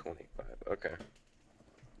 So 25. Okay.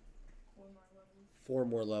 4 more levels. 4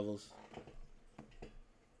 more levels.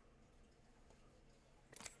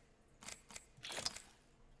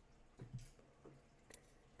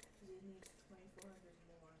 Because he needs 2,400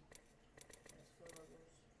 more. That's 4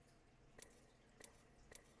 levels.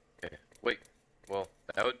 Okay. Wait. Well,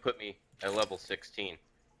 that would put me at level 16.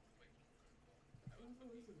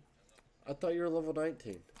 I thought you were level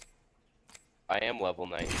 19. I am level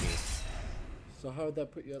 19. So how would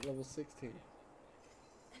that put you at level 16?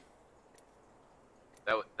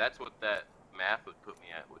 That's what that math would put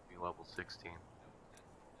me at, would be level 16.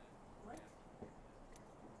 What?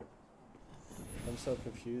 I'm so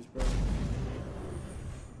confused, bro.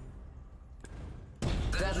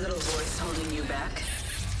 That little voice holding you back?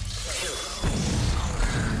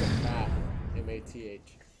 Math.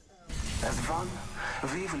 M-A-T-H. As one,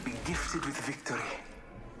 we will be gifted with victory.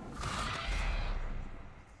 I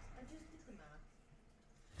just did the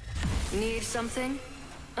math. Need something?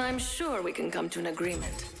 I'm sure we can come to an agreement.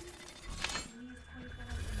 He needs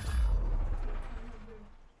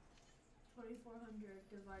 2,400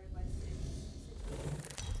 divided by 6.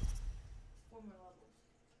 4 more levels.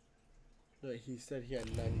 No, he said he had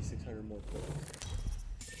 9,600 more points.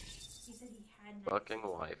 He said he had 9,600. Fucking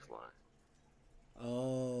lifeline.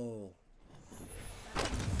 Oh.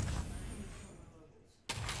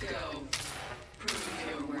 Go. Prove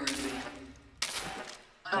you're worthy.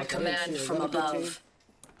 I I didn't command see it. from Is that a good team? above,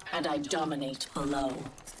 and I dominate below.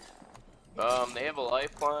 They have a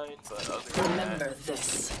lifeline, but other than Remember that,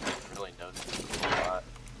 this. I don't really notice a lot.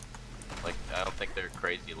 Like, I don't think they're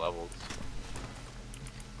crazy levels.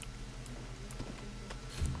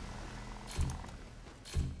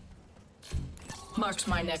 Marked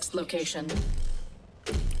my next location.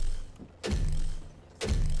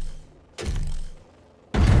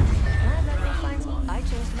 I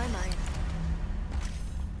changed my mind.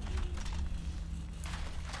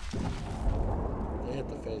 They hit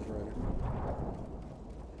the phase runner.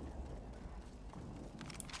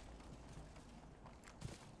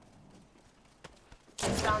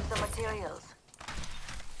 Found some materials.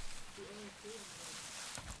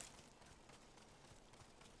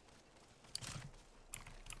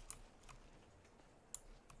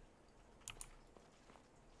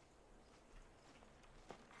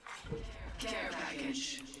 Care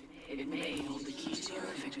package. It may hold the key to your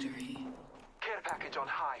victory. Care package on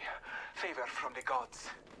high. Favor from the gods.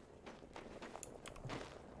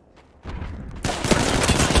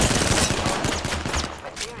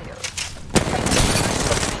 Materials.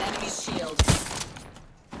 An enemy shield.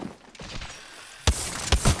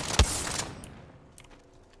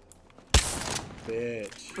 Bitch.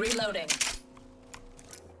 bitch. Reloading.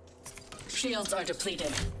 Shields are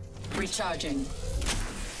depleted. Recharging.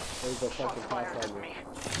 There's the fucking Pathfinder.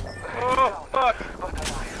 Oh, fuck! But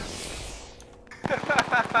alive.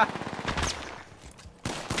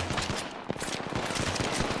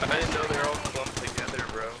 I didn't know they were all clumped together,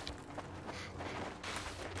 bro.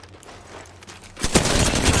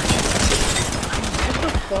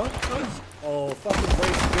 Fuck? Oh, fucking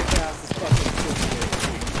Brace bitch ass is fucking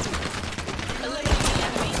Eliminate the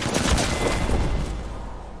enemy.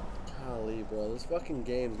 golly, bro. This fucking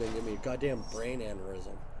game's gonna give me a goddamn brain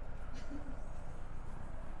aneurysm.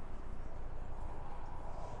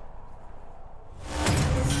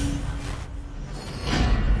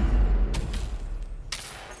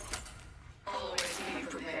 Always be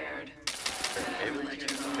prepared. Maybe we can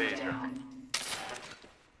phase her.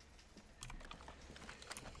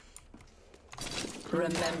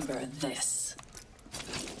 Remember this.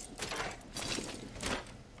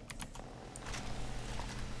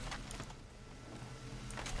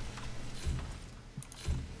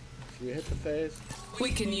 Should we hit the phase?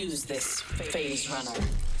 We can use this phase runner.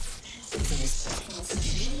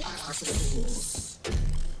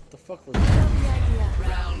 The fuck was that?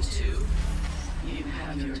 Round 2. You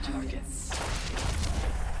have your targets.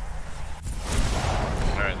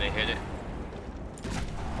 Alright, they hit it.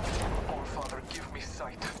 All Father, give me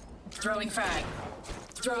sight. Throwing frag.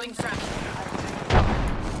 Throwing frag.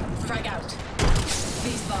 Frag out.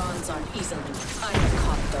 These bonds aren't easily. I have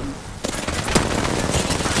caught them.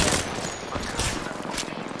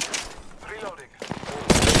 Reloading.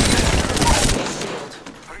 Shield.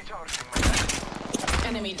 Recharging my back.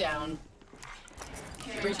 Enemy down.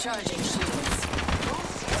 Recharging shields.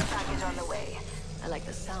 Package on the way. I like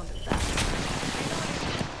the sound of that.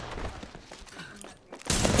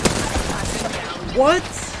 I've been down. What?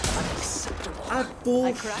 Unacceptable. I have full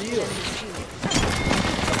I cracked shield. enemy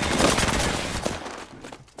shield.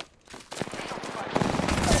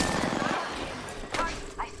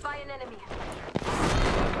 I spy an enemy.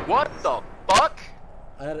 What the fuck?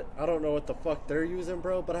 I don't know what the fuck they're using,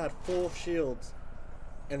 bro, but I had full shields.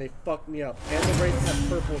 And they fucked me up. And the Wraiths have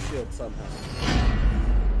purple shields somehow.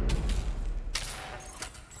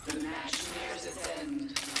 The match nears its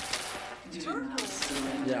end. Do not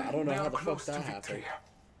surrender. Yeah, I don't know We how are the fuck close to that victory. happened.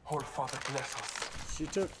 All Father, bless us. She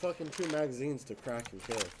took fucking 2 magazines to crack and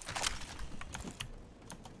kill.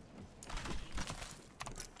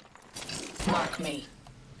 Mark me.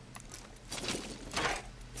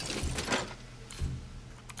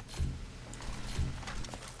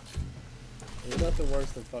 There's nothing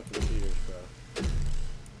worse than fucking cheaters, bro.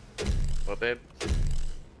 What, babe?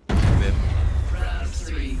 Babe? Round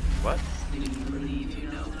 3. What? Do you believe you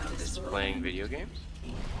know how this works? Playing video games?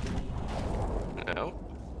 No.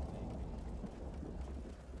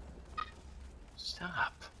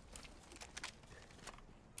 Stop.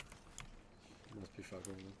 She must be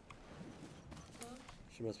fucking with him.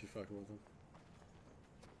 She must be fucking with him.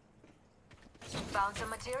 Found some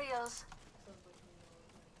materials.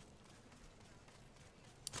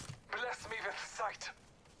 Bless me with sight.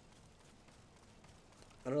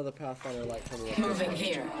 Another Pathfinder light coming up. Moving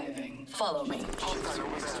here. Follow me.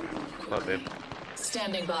 What, babe?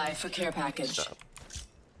 Standing by for care package. Stop.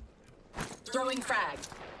 Throwing frag.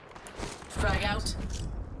 Frag out.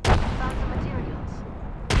 Found some materials.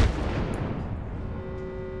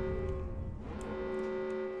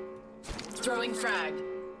 Throwing frag.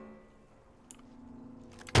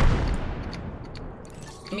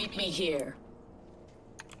 Meet me here.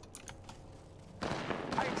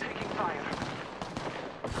 I'm taking fire.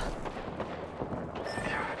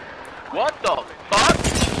 What the fuck?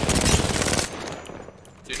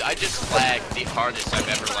 Dude, I just lagged the hardest I've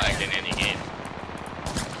ever lagged in any game.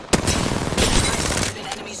 An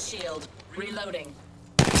enemy's shield. Reloading.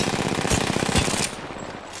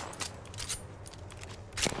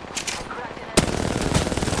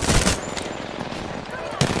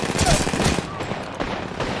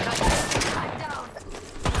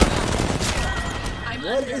 I'm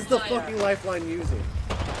What under is the fire. fucking lifeline using?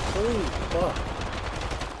 Holy fuck.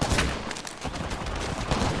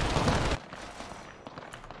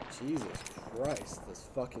 Jesus Christ, this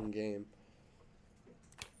fucking game.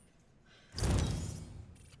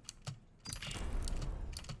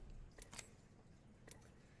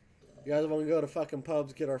 You guys want to go to fucking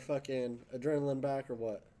pubs, get our fucking adrenaline back, or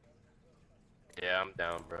what? Yeah, I'm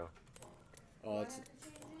down, bro. Oh, it's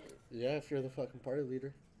yeah. If you're the fucking party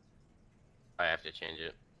leader. I have to change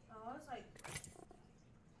it. Oh, I was like,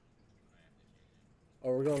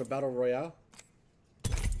 Oh, we're going to battle royale.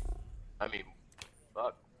 I mean,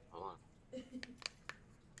 fuck. Hold on.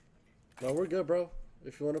 No, we're good, bro.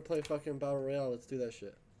 If you want to play fucking Battle Royale, let's do that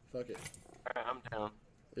shit. Fuck it. Alright, I'm down.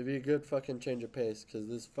 It'd be a good fucking change of pace, because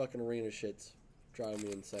this fucking arena shit's driving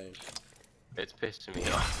me insane. It's pissing me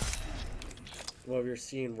off. Well, you're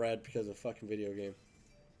seeing red because of fucking video game.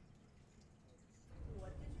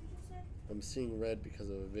 What did you just say? I'm seeing red because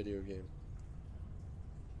of a video game.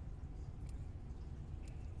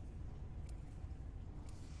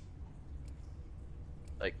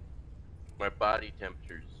 Like, my body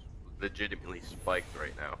temperature's legitimately spiked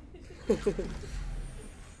right now.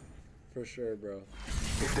 For sure, bro.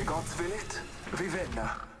 If the gods will it,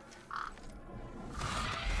 Vivenna.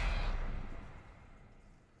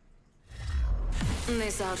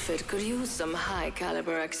 This outfit could use some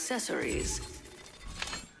high-caliber accessories.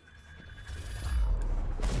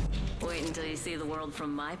 Wait until you see the world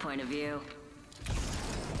from my point of view.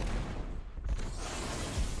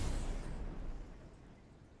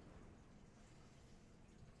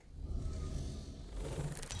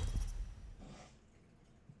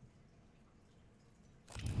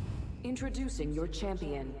 Introducing your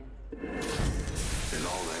champion. It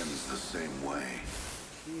all ends the same way.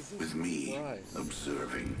 Jesus With me Christ.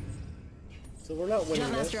 observing. So we're not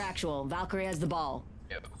winning this. Jumpmaster actual. Valkyrie has the ball.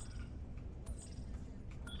 Yep.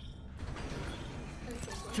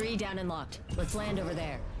 3 down and locked. Let's land over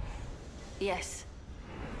there. Yes.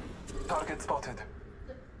 Target spotted.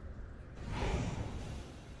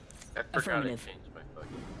 I forgot I Affirmative. changed my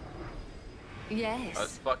fucking... Yes. I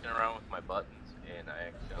was fucking around with my buttons and I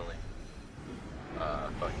accidentally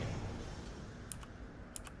fucking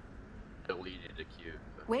deleted a cube.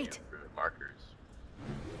 Of, Wait. Markers.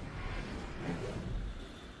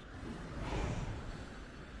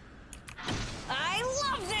 I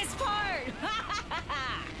love this part!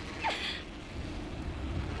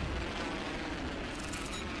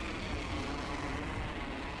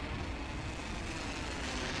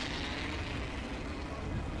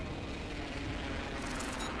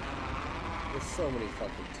 There's so many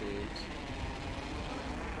fucking teams.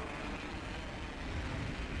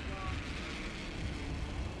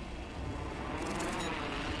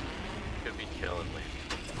 Could be chilling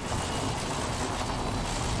later.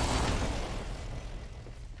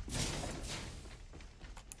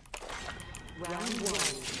 Round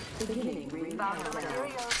 1. Beginning ring Found the countdown.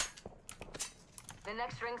 materials. The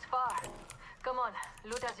next ring's far. Come on,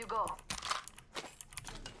 loot as you go.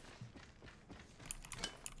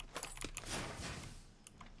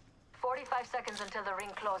 "45 seconds until the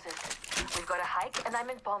ring closes. We've got a hike and I'm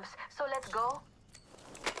in pumps, so let's go."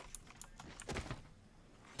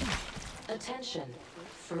 Attention.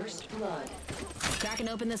 First blood. Cracking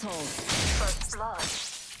open this hole. First blood.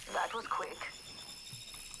 That was quick.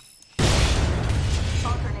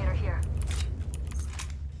 Alternator here.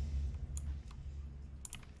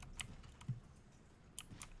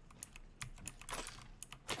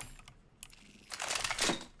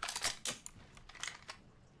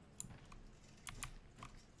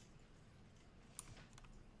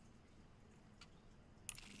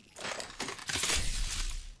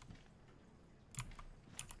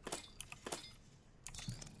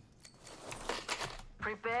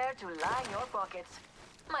 Prepare to line your pockets.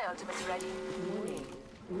 My ultimate's ready. Warning.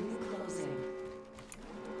 Ring closing.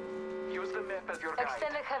 Use the map as your guide.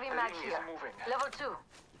 Extended heavy The mag ring here. is moving. Level 2.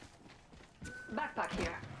 Backpack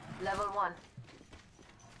here. Level 1.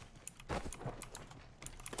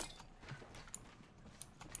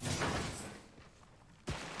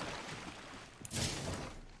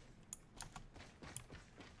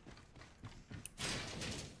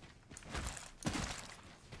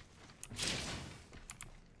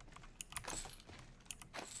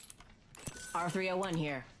 R301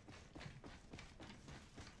 here.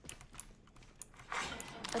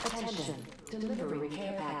 Attention. Delivery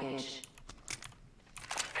care package.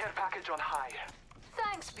 Care package on high.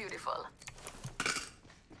 Thanks, beautiful.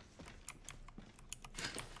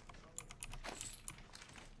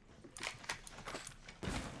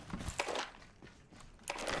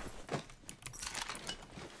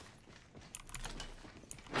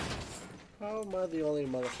 How am I the only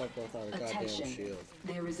motherfucker without a goddamn Attention. shield?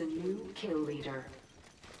 There is a new kill leader.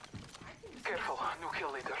 Careful, new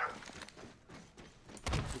kill leader.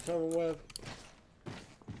 You coming, Web?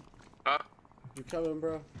 Huh? You coming,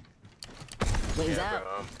 bro? Wings Yeah, out.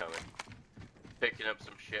 bro, I'm coming. Picking up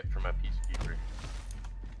some shit for my peacekeeper.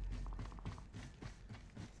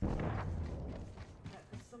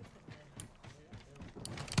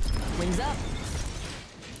 Wings up.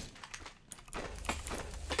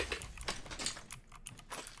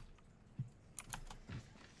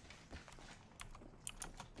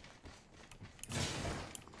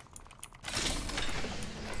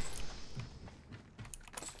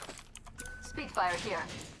 Speed fire here.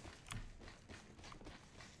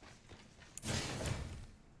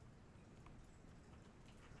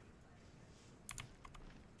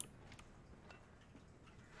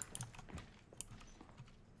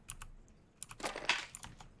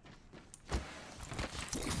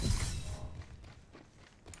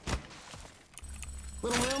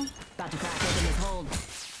 Little room. About to crack open this hold.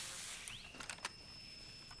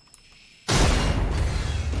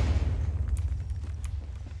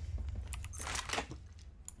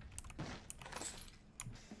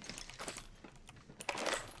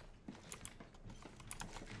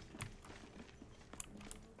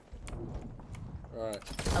 Alright.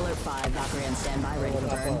 Alert 5. Valkyrie on standby, ready for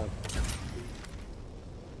Hop burn. on.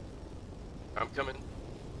 I'm coming.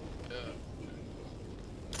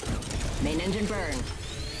 Main engine burn.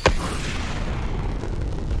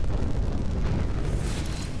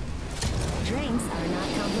 Drinks are not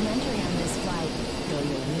complimentary on this flight, though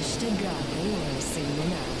you wish to God they were soon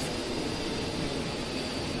enough.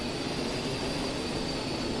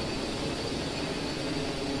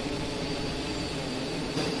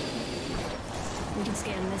 We can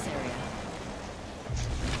scan this area.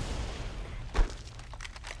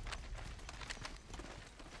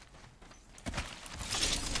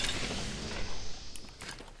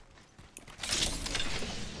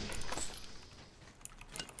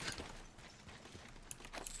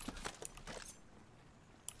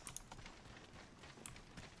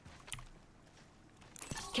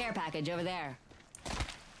 Care package over there.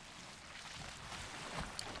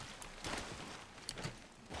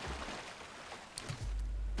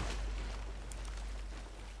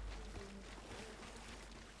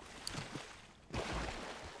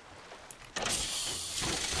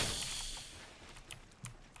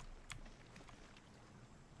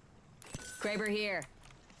 Kraber here.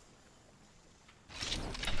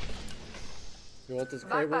 You want this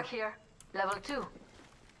Kraber? Backpack here. Level 2.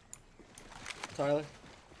 Tyler?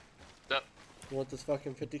 Yep. You want this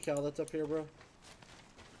fucking 50 cal that's up here, bro?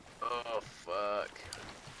 Oh, fuck.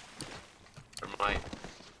 Or mine.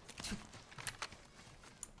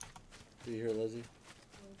 Do you hear Lizzie?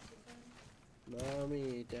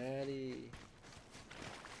 Mommy, daddy.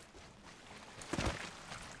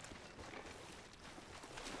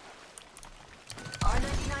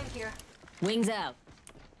 R99 here. Wings out.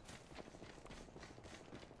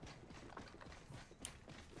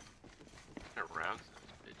 Around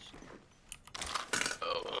this bitch.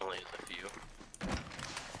 Oh, only has a few.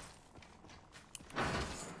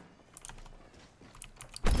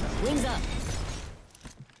 Wings up.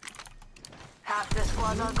 Half the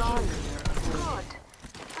squad are gone. Good.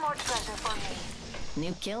 More treasure for me.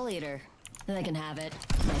 New kill leader. They can have it.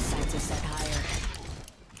 My sights are set higher.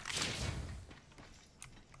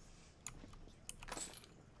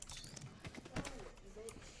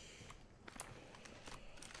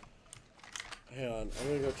 Hang on, I'm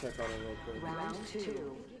gonna go check on him real quick. Round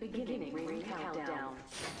 2. Beginning ring countdown.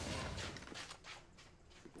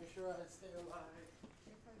 Make sure I stay alive.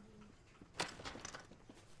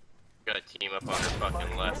 Got a team up on her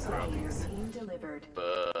fucking left, bro. Team delivered.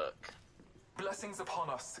 Fuck. Blessings upon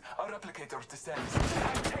us. A replicator descends.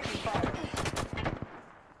 I'm taking fire.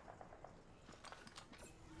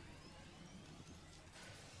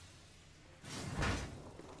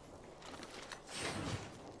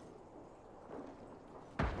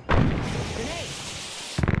 Grenade!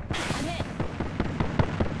 I'm hit!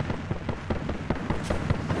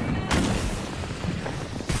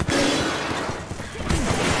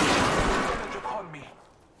 Damage upon me.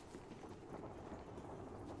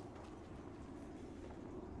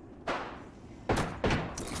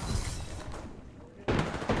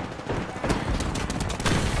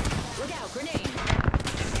 Look out, grenade!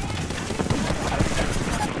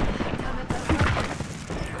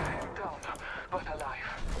 Down, but alive.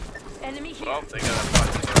 Enemy here. Well, they got a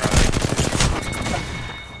fucking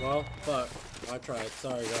garage. Well, fuck. I tried.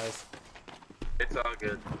 Sorry, guys. It's all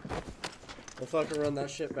good. We'll fucking run that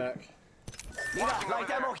shit back. Light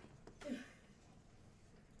ammo.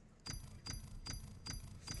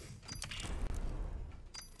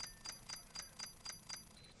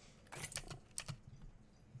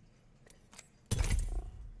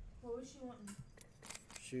 What was she wanting?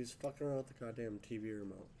 She was fucking around with the goddamn TV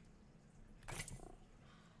remote.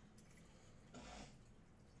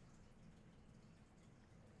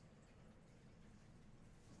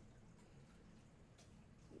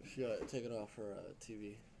 She got taken off her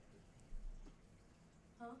TV.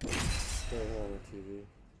 Huh? Throw her on her TV.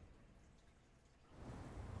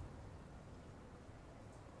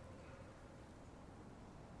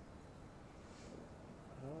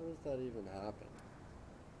 How does that even happen?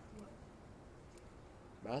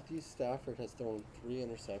 Matthew Stafford has thrown 3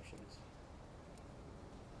 interceptions.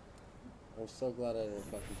 I'm so glad I didn't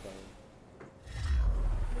fucking play him.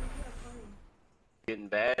 Getting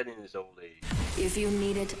bad in his old age. If you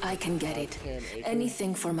need it, I can get it. Cam Akers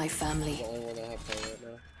Anything for my is family. the only one I have playing right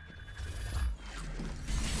now.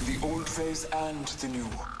 The old phase and the new.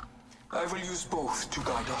 I will use both to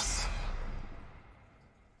guide us.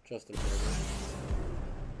 Justin Herbert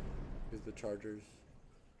is the Chargers.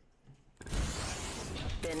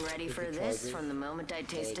 Been ready Is for the this Chargers. from the moment I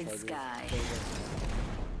tasted Chargers. sky.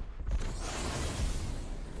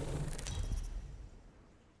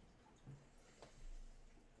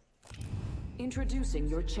 Introducing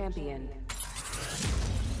your champion.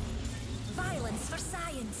 Violence for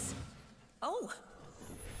science. Oh,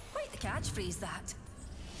 quite the catchphrase that.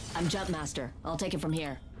 I'm Jumpmaster. I'll take it from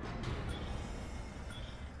here.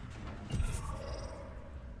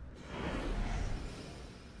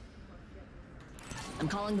 I'm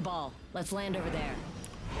calling the ball. Let's land over there.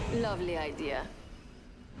 Lovely idea.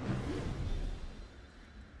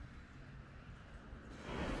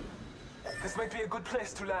 This might be a good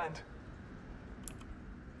place to land.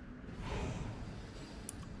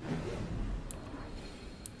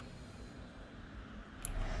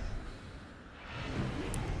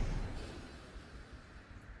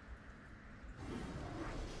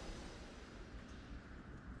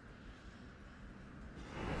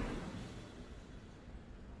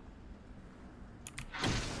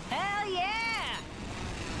 Hell yeah!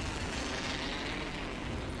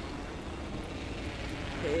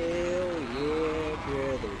 Hell yeah,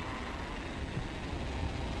 brother.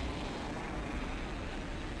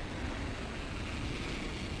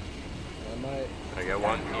 I might. I got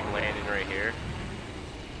one team landing right here.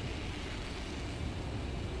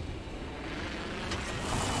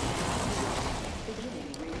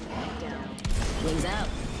 Wings out.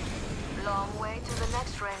 Long way to the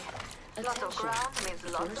next ring. Lots of ground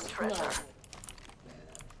means lots of treasure.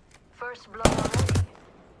 First blood already.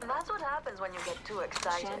 That's what happens when you get too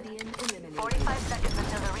excited. Champion eliminated. 45 seconds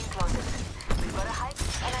until the ring closes. We've got a hike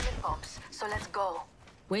and I'm in pumps, so let's go.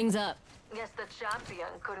 Wings up. Guess the champion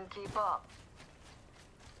couldn't keep up.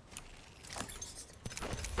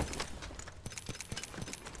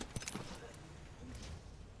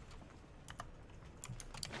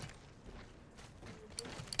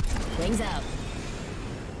 Wings out.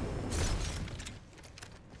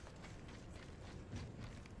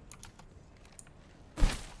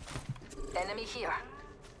 Enemy here.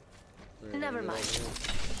 Never mind.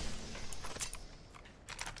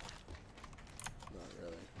 Not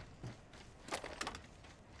really.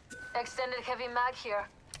 Extended heavy mag here.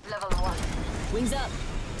 Level 1. Wings up.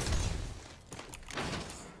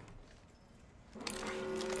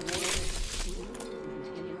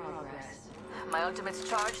 In progress. My ultimate's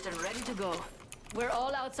charged and ready to go. We're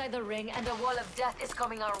all outside the ring and a wall of death is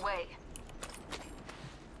coming our way.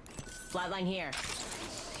 Flatline here.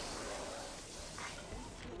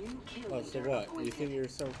 New kill Oh, so leader what? You appointed. think you're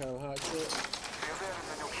some kind of hot shit? There is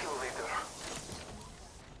a new kill leader.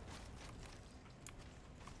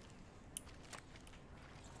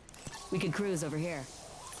 We could cruise over here.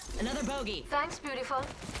 Another bogey. Thanks, beautiful.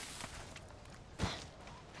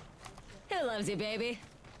 Who loves you, baby?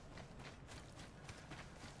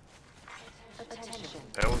 Attention.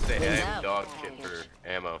 I don't say Wings I have out. dog shit for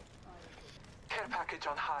ammo. Care package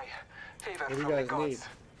on high. Favor What do you from the guys gods. need?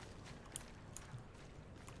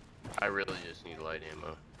 I really just need light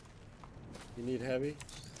ammo. You need heavy?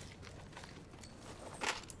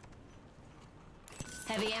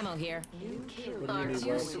 Heavy ammo here. New kill What do you Aren't need, you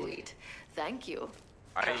bro? sweet? Thank you.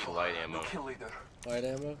 I need Careful. light New ammo. kill leader. Light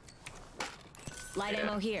ammo? Light Yeah.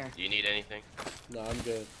 ammo here. Do you need anything? No, I'm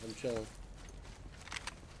good. I'm chilling.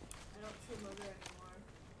 I don't see Mother anymore.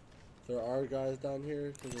 There are guys down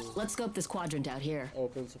here to the Let's scope this quadrant out here.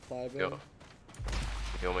 open supply bin. Go.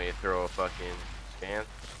 You want me to throw a fucking scan?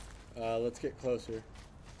 Let's get closer.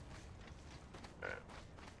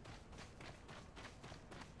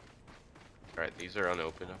 Alright, these are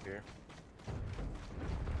unopened up here.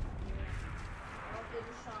 I'll give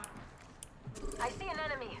it a shot. I see an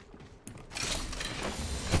enemy.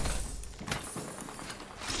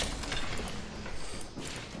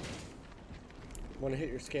 Want to hit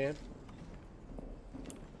your scan?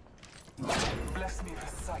 Bless me with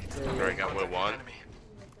sight. There you Alright, go. got what, one? Enemy.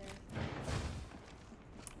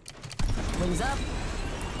 Wings up.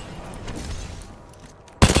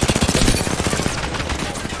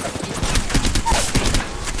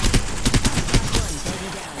 Bogey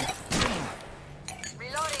down.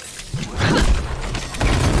 Reloading.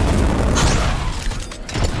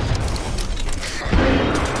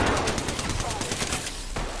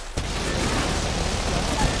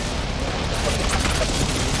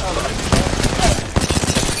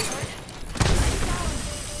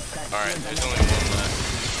 Alright, there's only one left.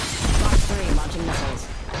 Fox 3 launching missiles.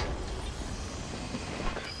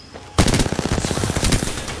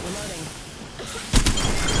 Reloading.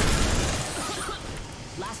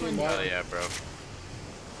 Last one down. Oh yeah, bro.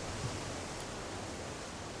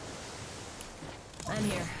 I'm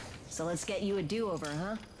here. So let's get you a do-over,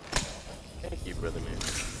 huh? Thank you, brother man.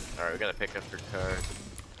 Alright, we gotta pick up your card.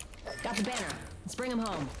 Got the banner. Let's bring him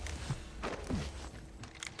home.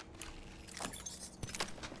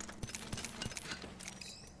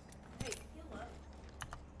 Hey, heal up.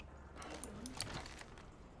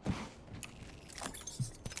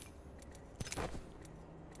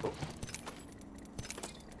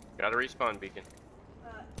 Got a respawn beacon.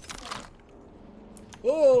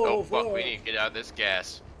 Oh, Oh fuck, we need to get out of this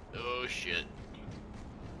gas. Oh shit.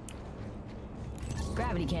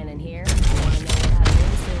 Gravity cannon here. You wanna know what having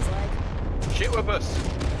wings feels like? Shit with us.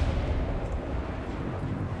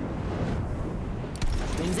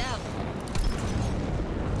 Wings out.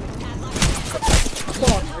 Padlock.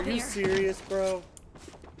 Fuck, are you serious, bro?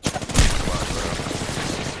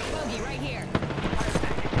 Bogey right here.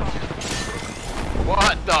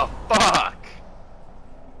 What the fuck?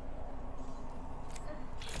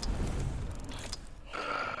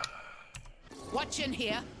 Watch in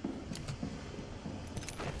here.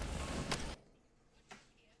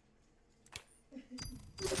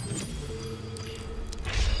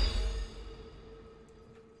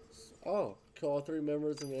 Oh, kill all 3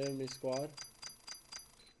 members of the enemy squad?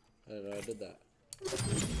 I didn't know I did that.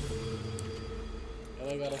 And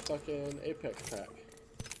I got a fucking Apex pack.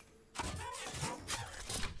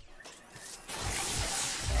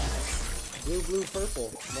 Blue, blue,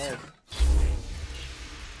 purple. Nice.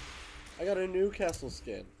 I got a Newcastle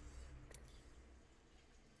skin.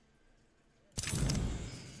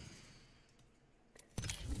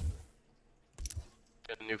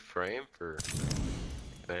 Got a new frame for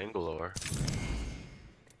Bangalore.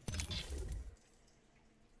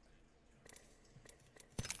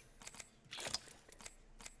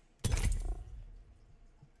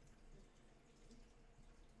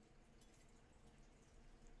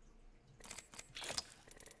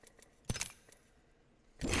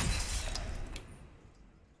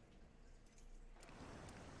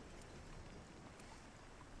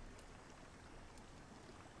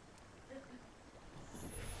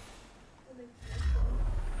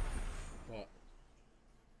 What?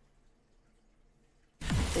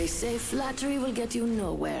 They say flattery will get you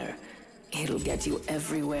nowhere. It'll get you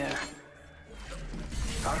everywhere.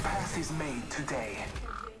 Our path is made today.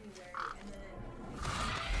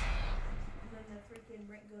 And then the freaking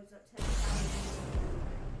rent goes up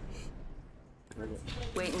 10,000.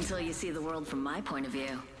 Wait until you see the world from my point of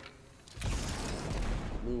view. I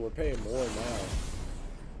mean, we're paying more now.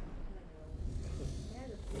 Yeah,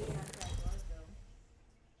 the big ass backyard though.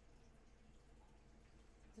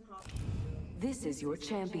 It's an hot, This is your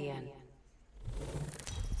champion.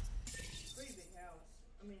 pretty big house.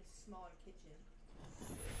 I mean, it's a smaller kitchen.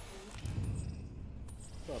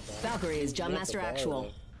 It's not bad. Valkyrie is You have to Jumpmaster borrow Actual.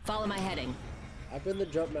 though. Follow my heading. I've been the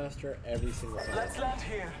jump master every single time. Let's land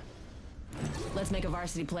here. Let's make a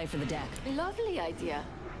varsity play for the deck. Lovely idea.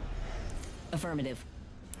 Affirmative.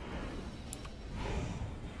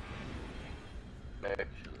 Actually.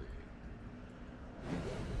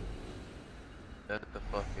 That's the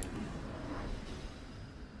fucking...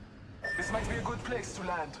 This might be a good place to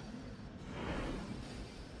land.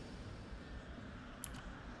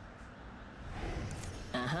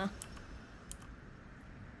 Uh-huh.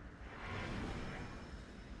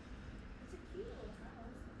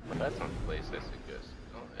 Well, that's not the place I suggest.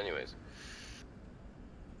 Oh, anyways.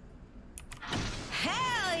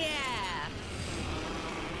 Hell yeah!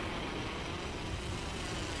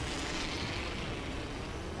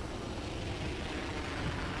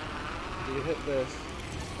 You hit this.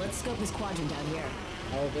 Let's scope this quadrant out here.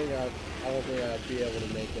 I don't think I'd be able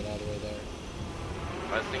to make it all the way there.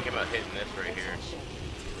 I was thinking about hitting this right here.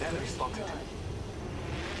 Enemy spotted.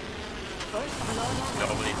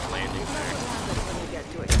 Nobody's landing there.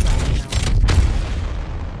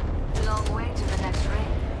 Long way to the next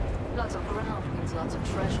ring. Lots of ground means lots of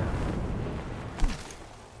treasure.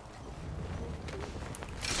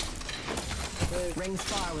 Rings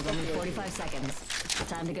far with only 45 seconds.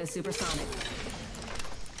 Time to go supersonic.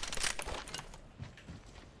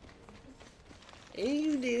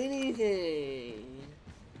 You do anything.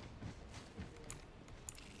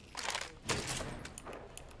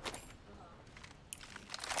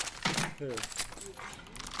 Who?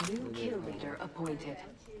 New kill leader appointed.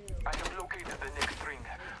 I have located the next ring.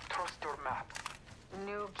 Trust your map.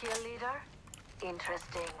 New kill leader?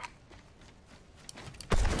 Interesting.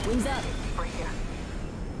 Wings up. We're here.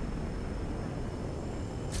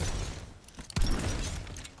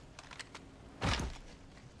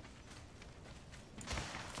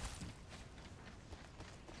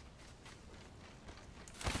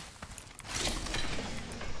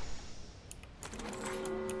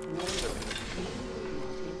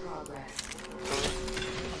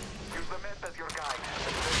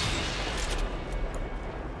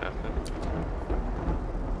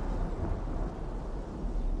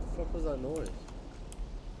 fuck was that noise?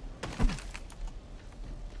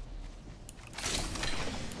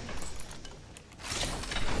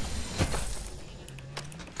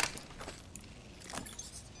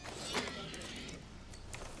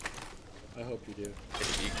 I hope you do.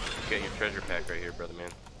 You got your treasure pack right here, brother man.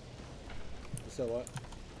 So what?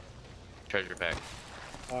 Treasure pack.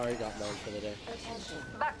 I already got mine for the day.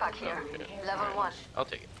 Backpack here. Okay. Level 1. I'll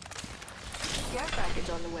take it. Care package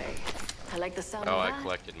on the way. I like the sound Oh, of I that.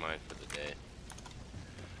 collected mine for the day.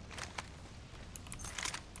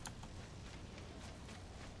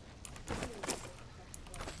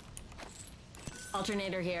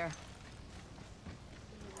 Alternator here.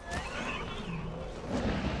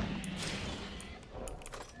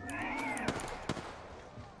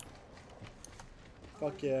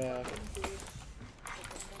 Fuck yeah.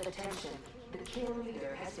 Attention. The kill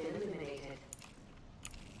leader has been eliminated.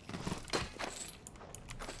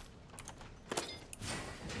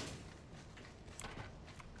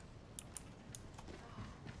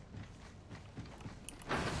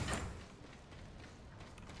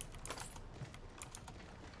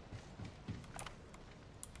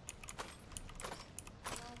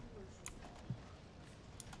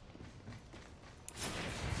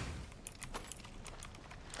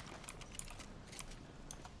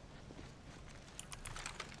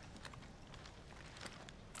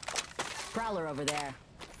 Prowler over there.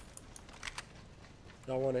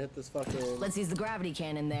 Y'all want to hit this fucking... Let's use the gravity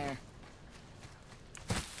cannon there.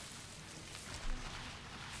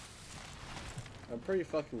 I'm pretty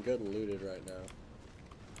fucking good and looted right now.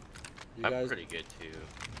 You I'm guys... pretty good too.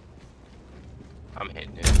 I'm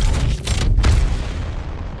hitting it.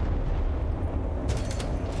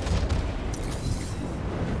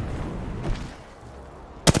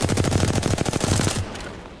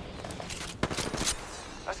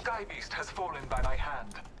 A sky beast has fallen by my hand.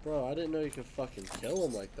 Bro, I didn't know you could fucking kill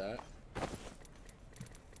him like that.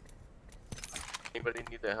 Anybody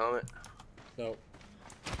need the helmet? No.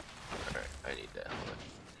 Alright, I need that helmet.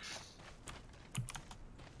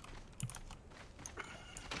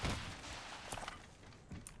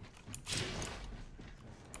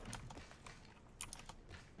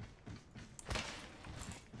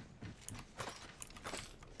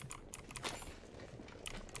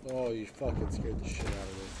 Oh, you fucking scared the shit out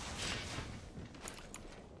of me.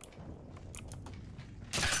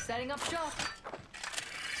 Setting up shop.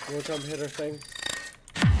 You wanna come hit her thing?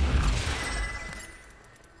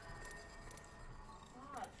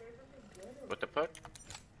 What the fuck?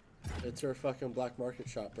 It's her fucking black market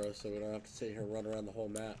shop, bro, so we don't have to sit here and run around the whole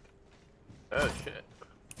map. Oh shit.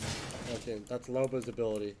 Okay, that's Loba's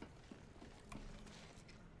ability.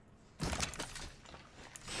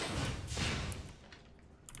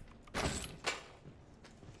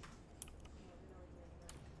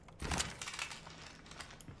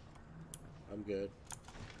 I'm good.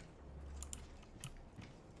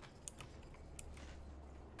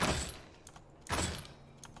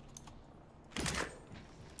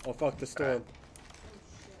 Oh fuck the storm.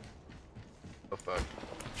 Oh fuck.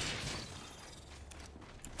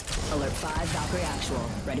 Alert 5, Valkyrie actual.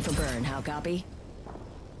 Ready for burn. How copy?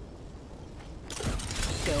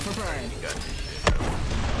 Go for burn. You got this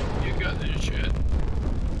shit. You got this shit.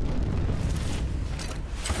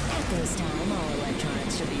 At this time, all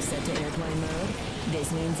electronics should be set to airplane mode.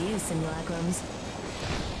 This means use simulacrums.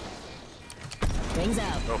 Wings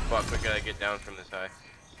out. Oh fuck, we gotta get down from this high.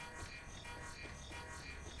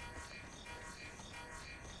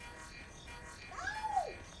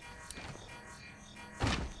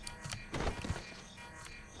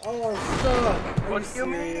 Oh, I'm stuck. Are What you do you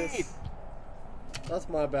mean? serious? That's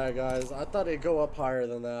my bad, guys. I thought it'd go up higher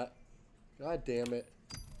than that. God damn it.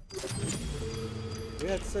 We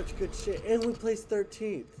had such good shit, and we placed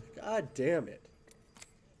 13th. God damn it.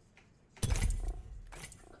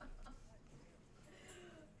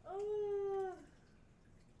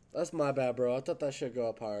 That's my bad, bro. I thought that should go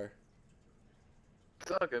up higher.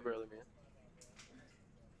 It's all good, brother, man.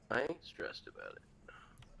 I ain't stressed about it.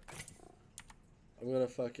 I'm gonna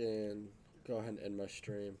fucking go ahead and end my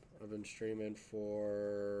stream. I've been streaming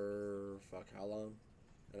for, fuck, how long?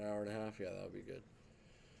 An hour and a half? Yeah, that would be good.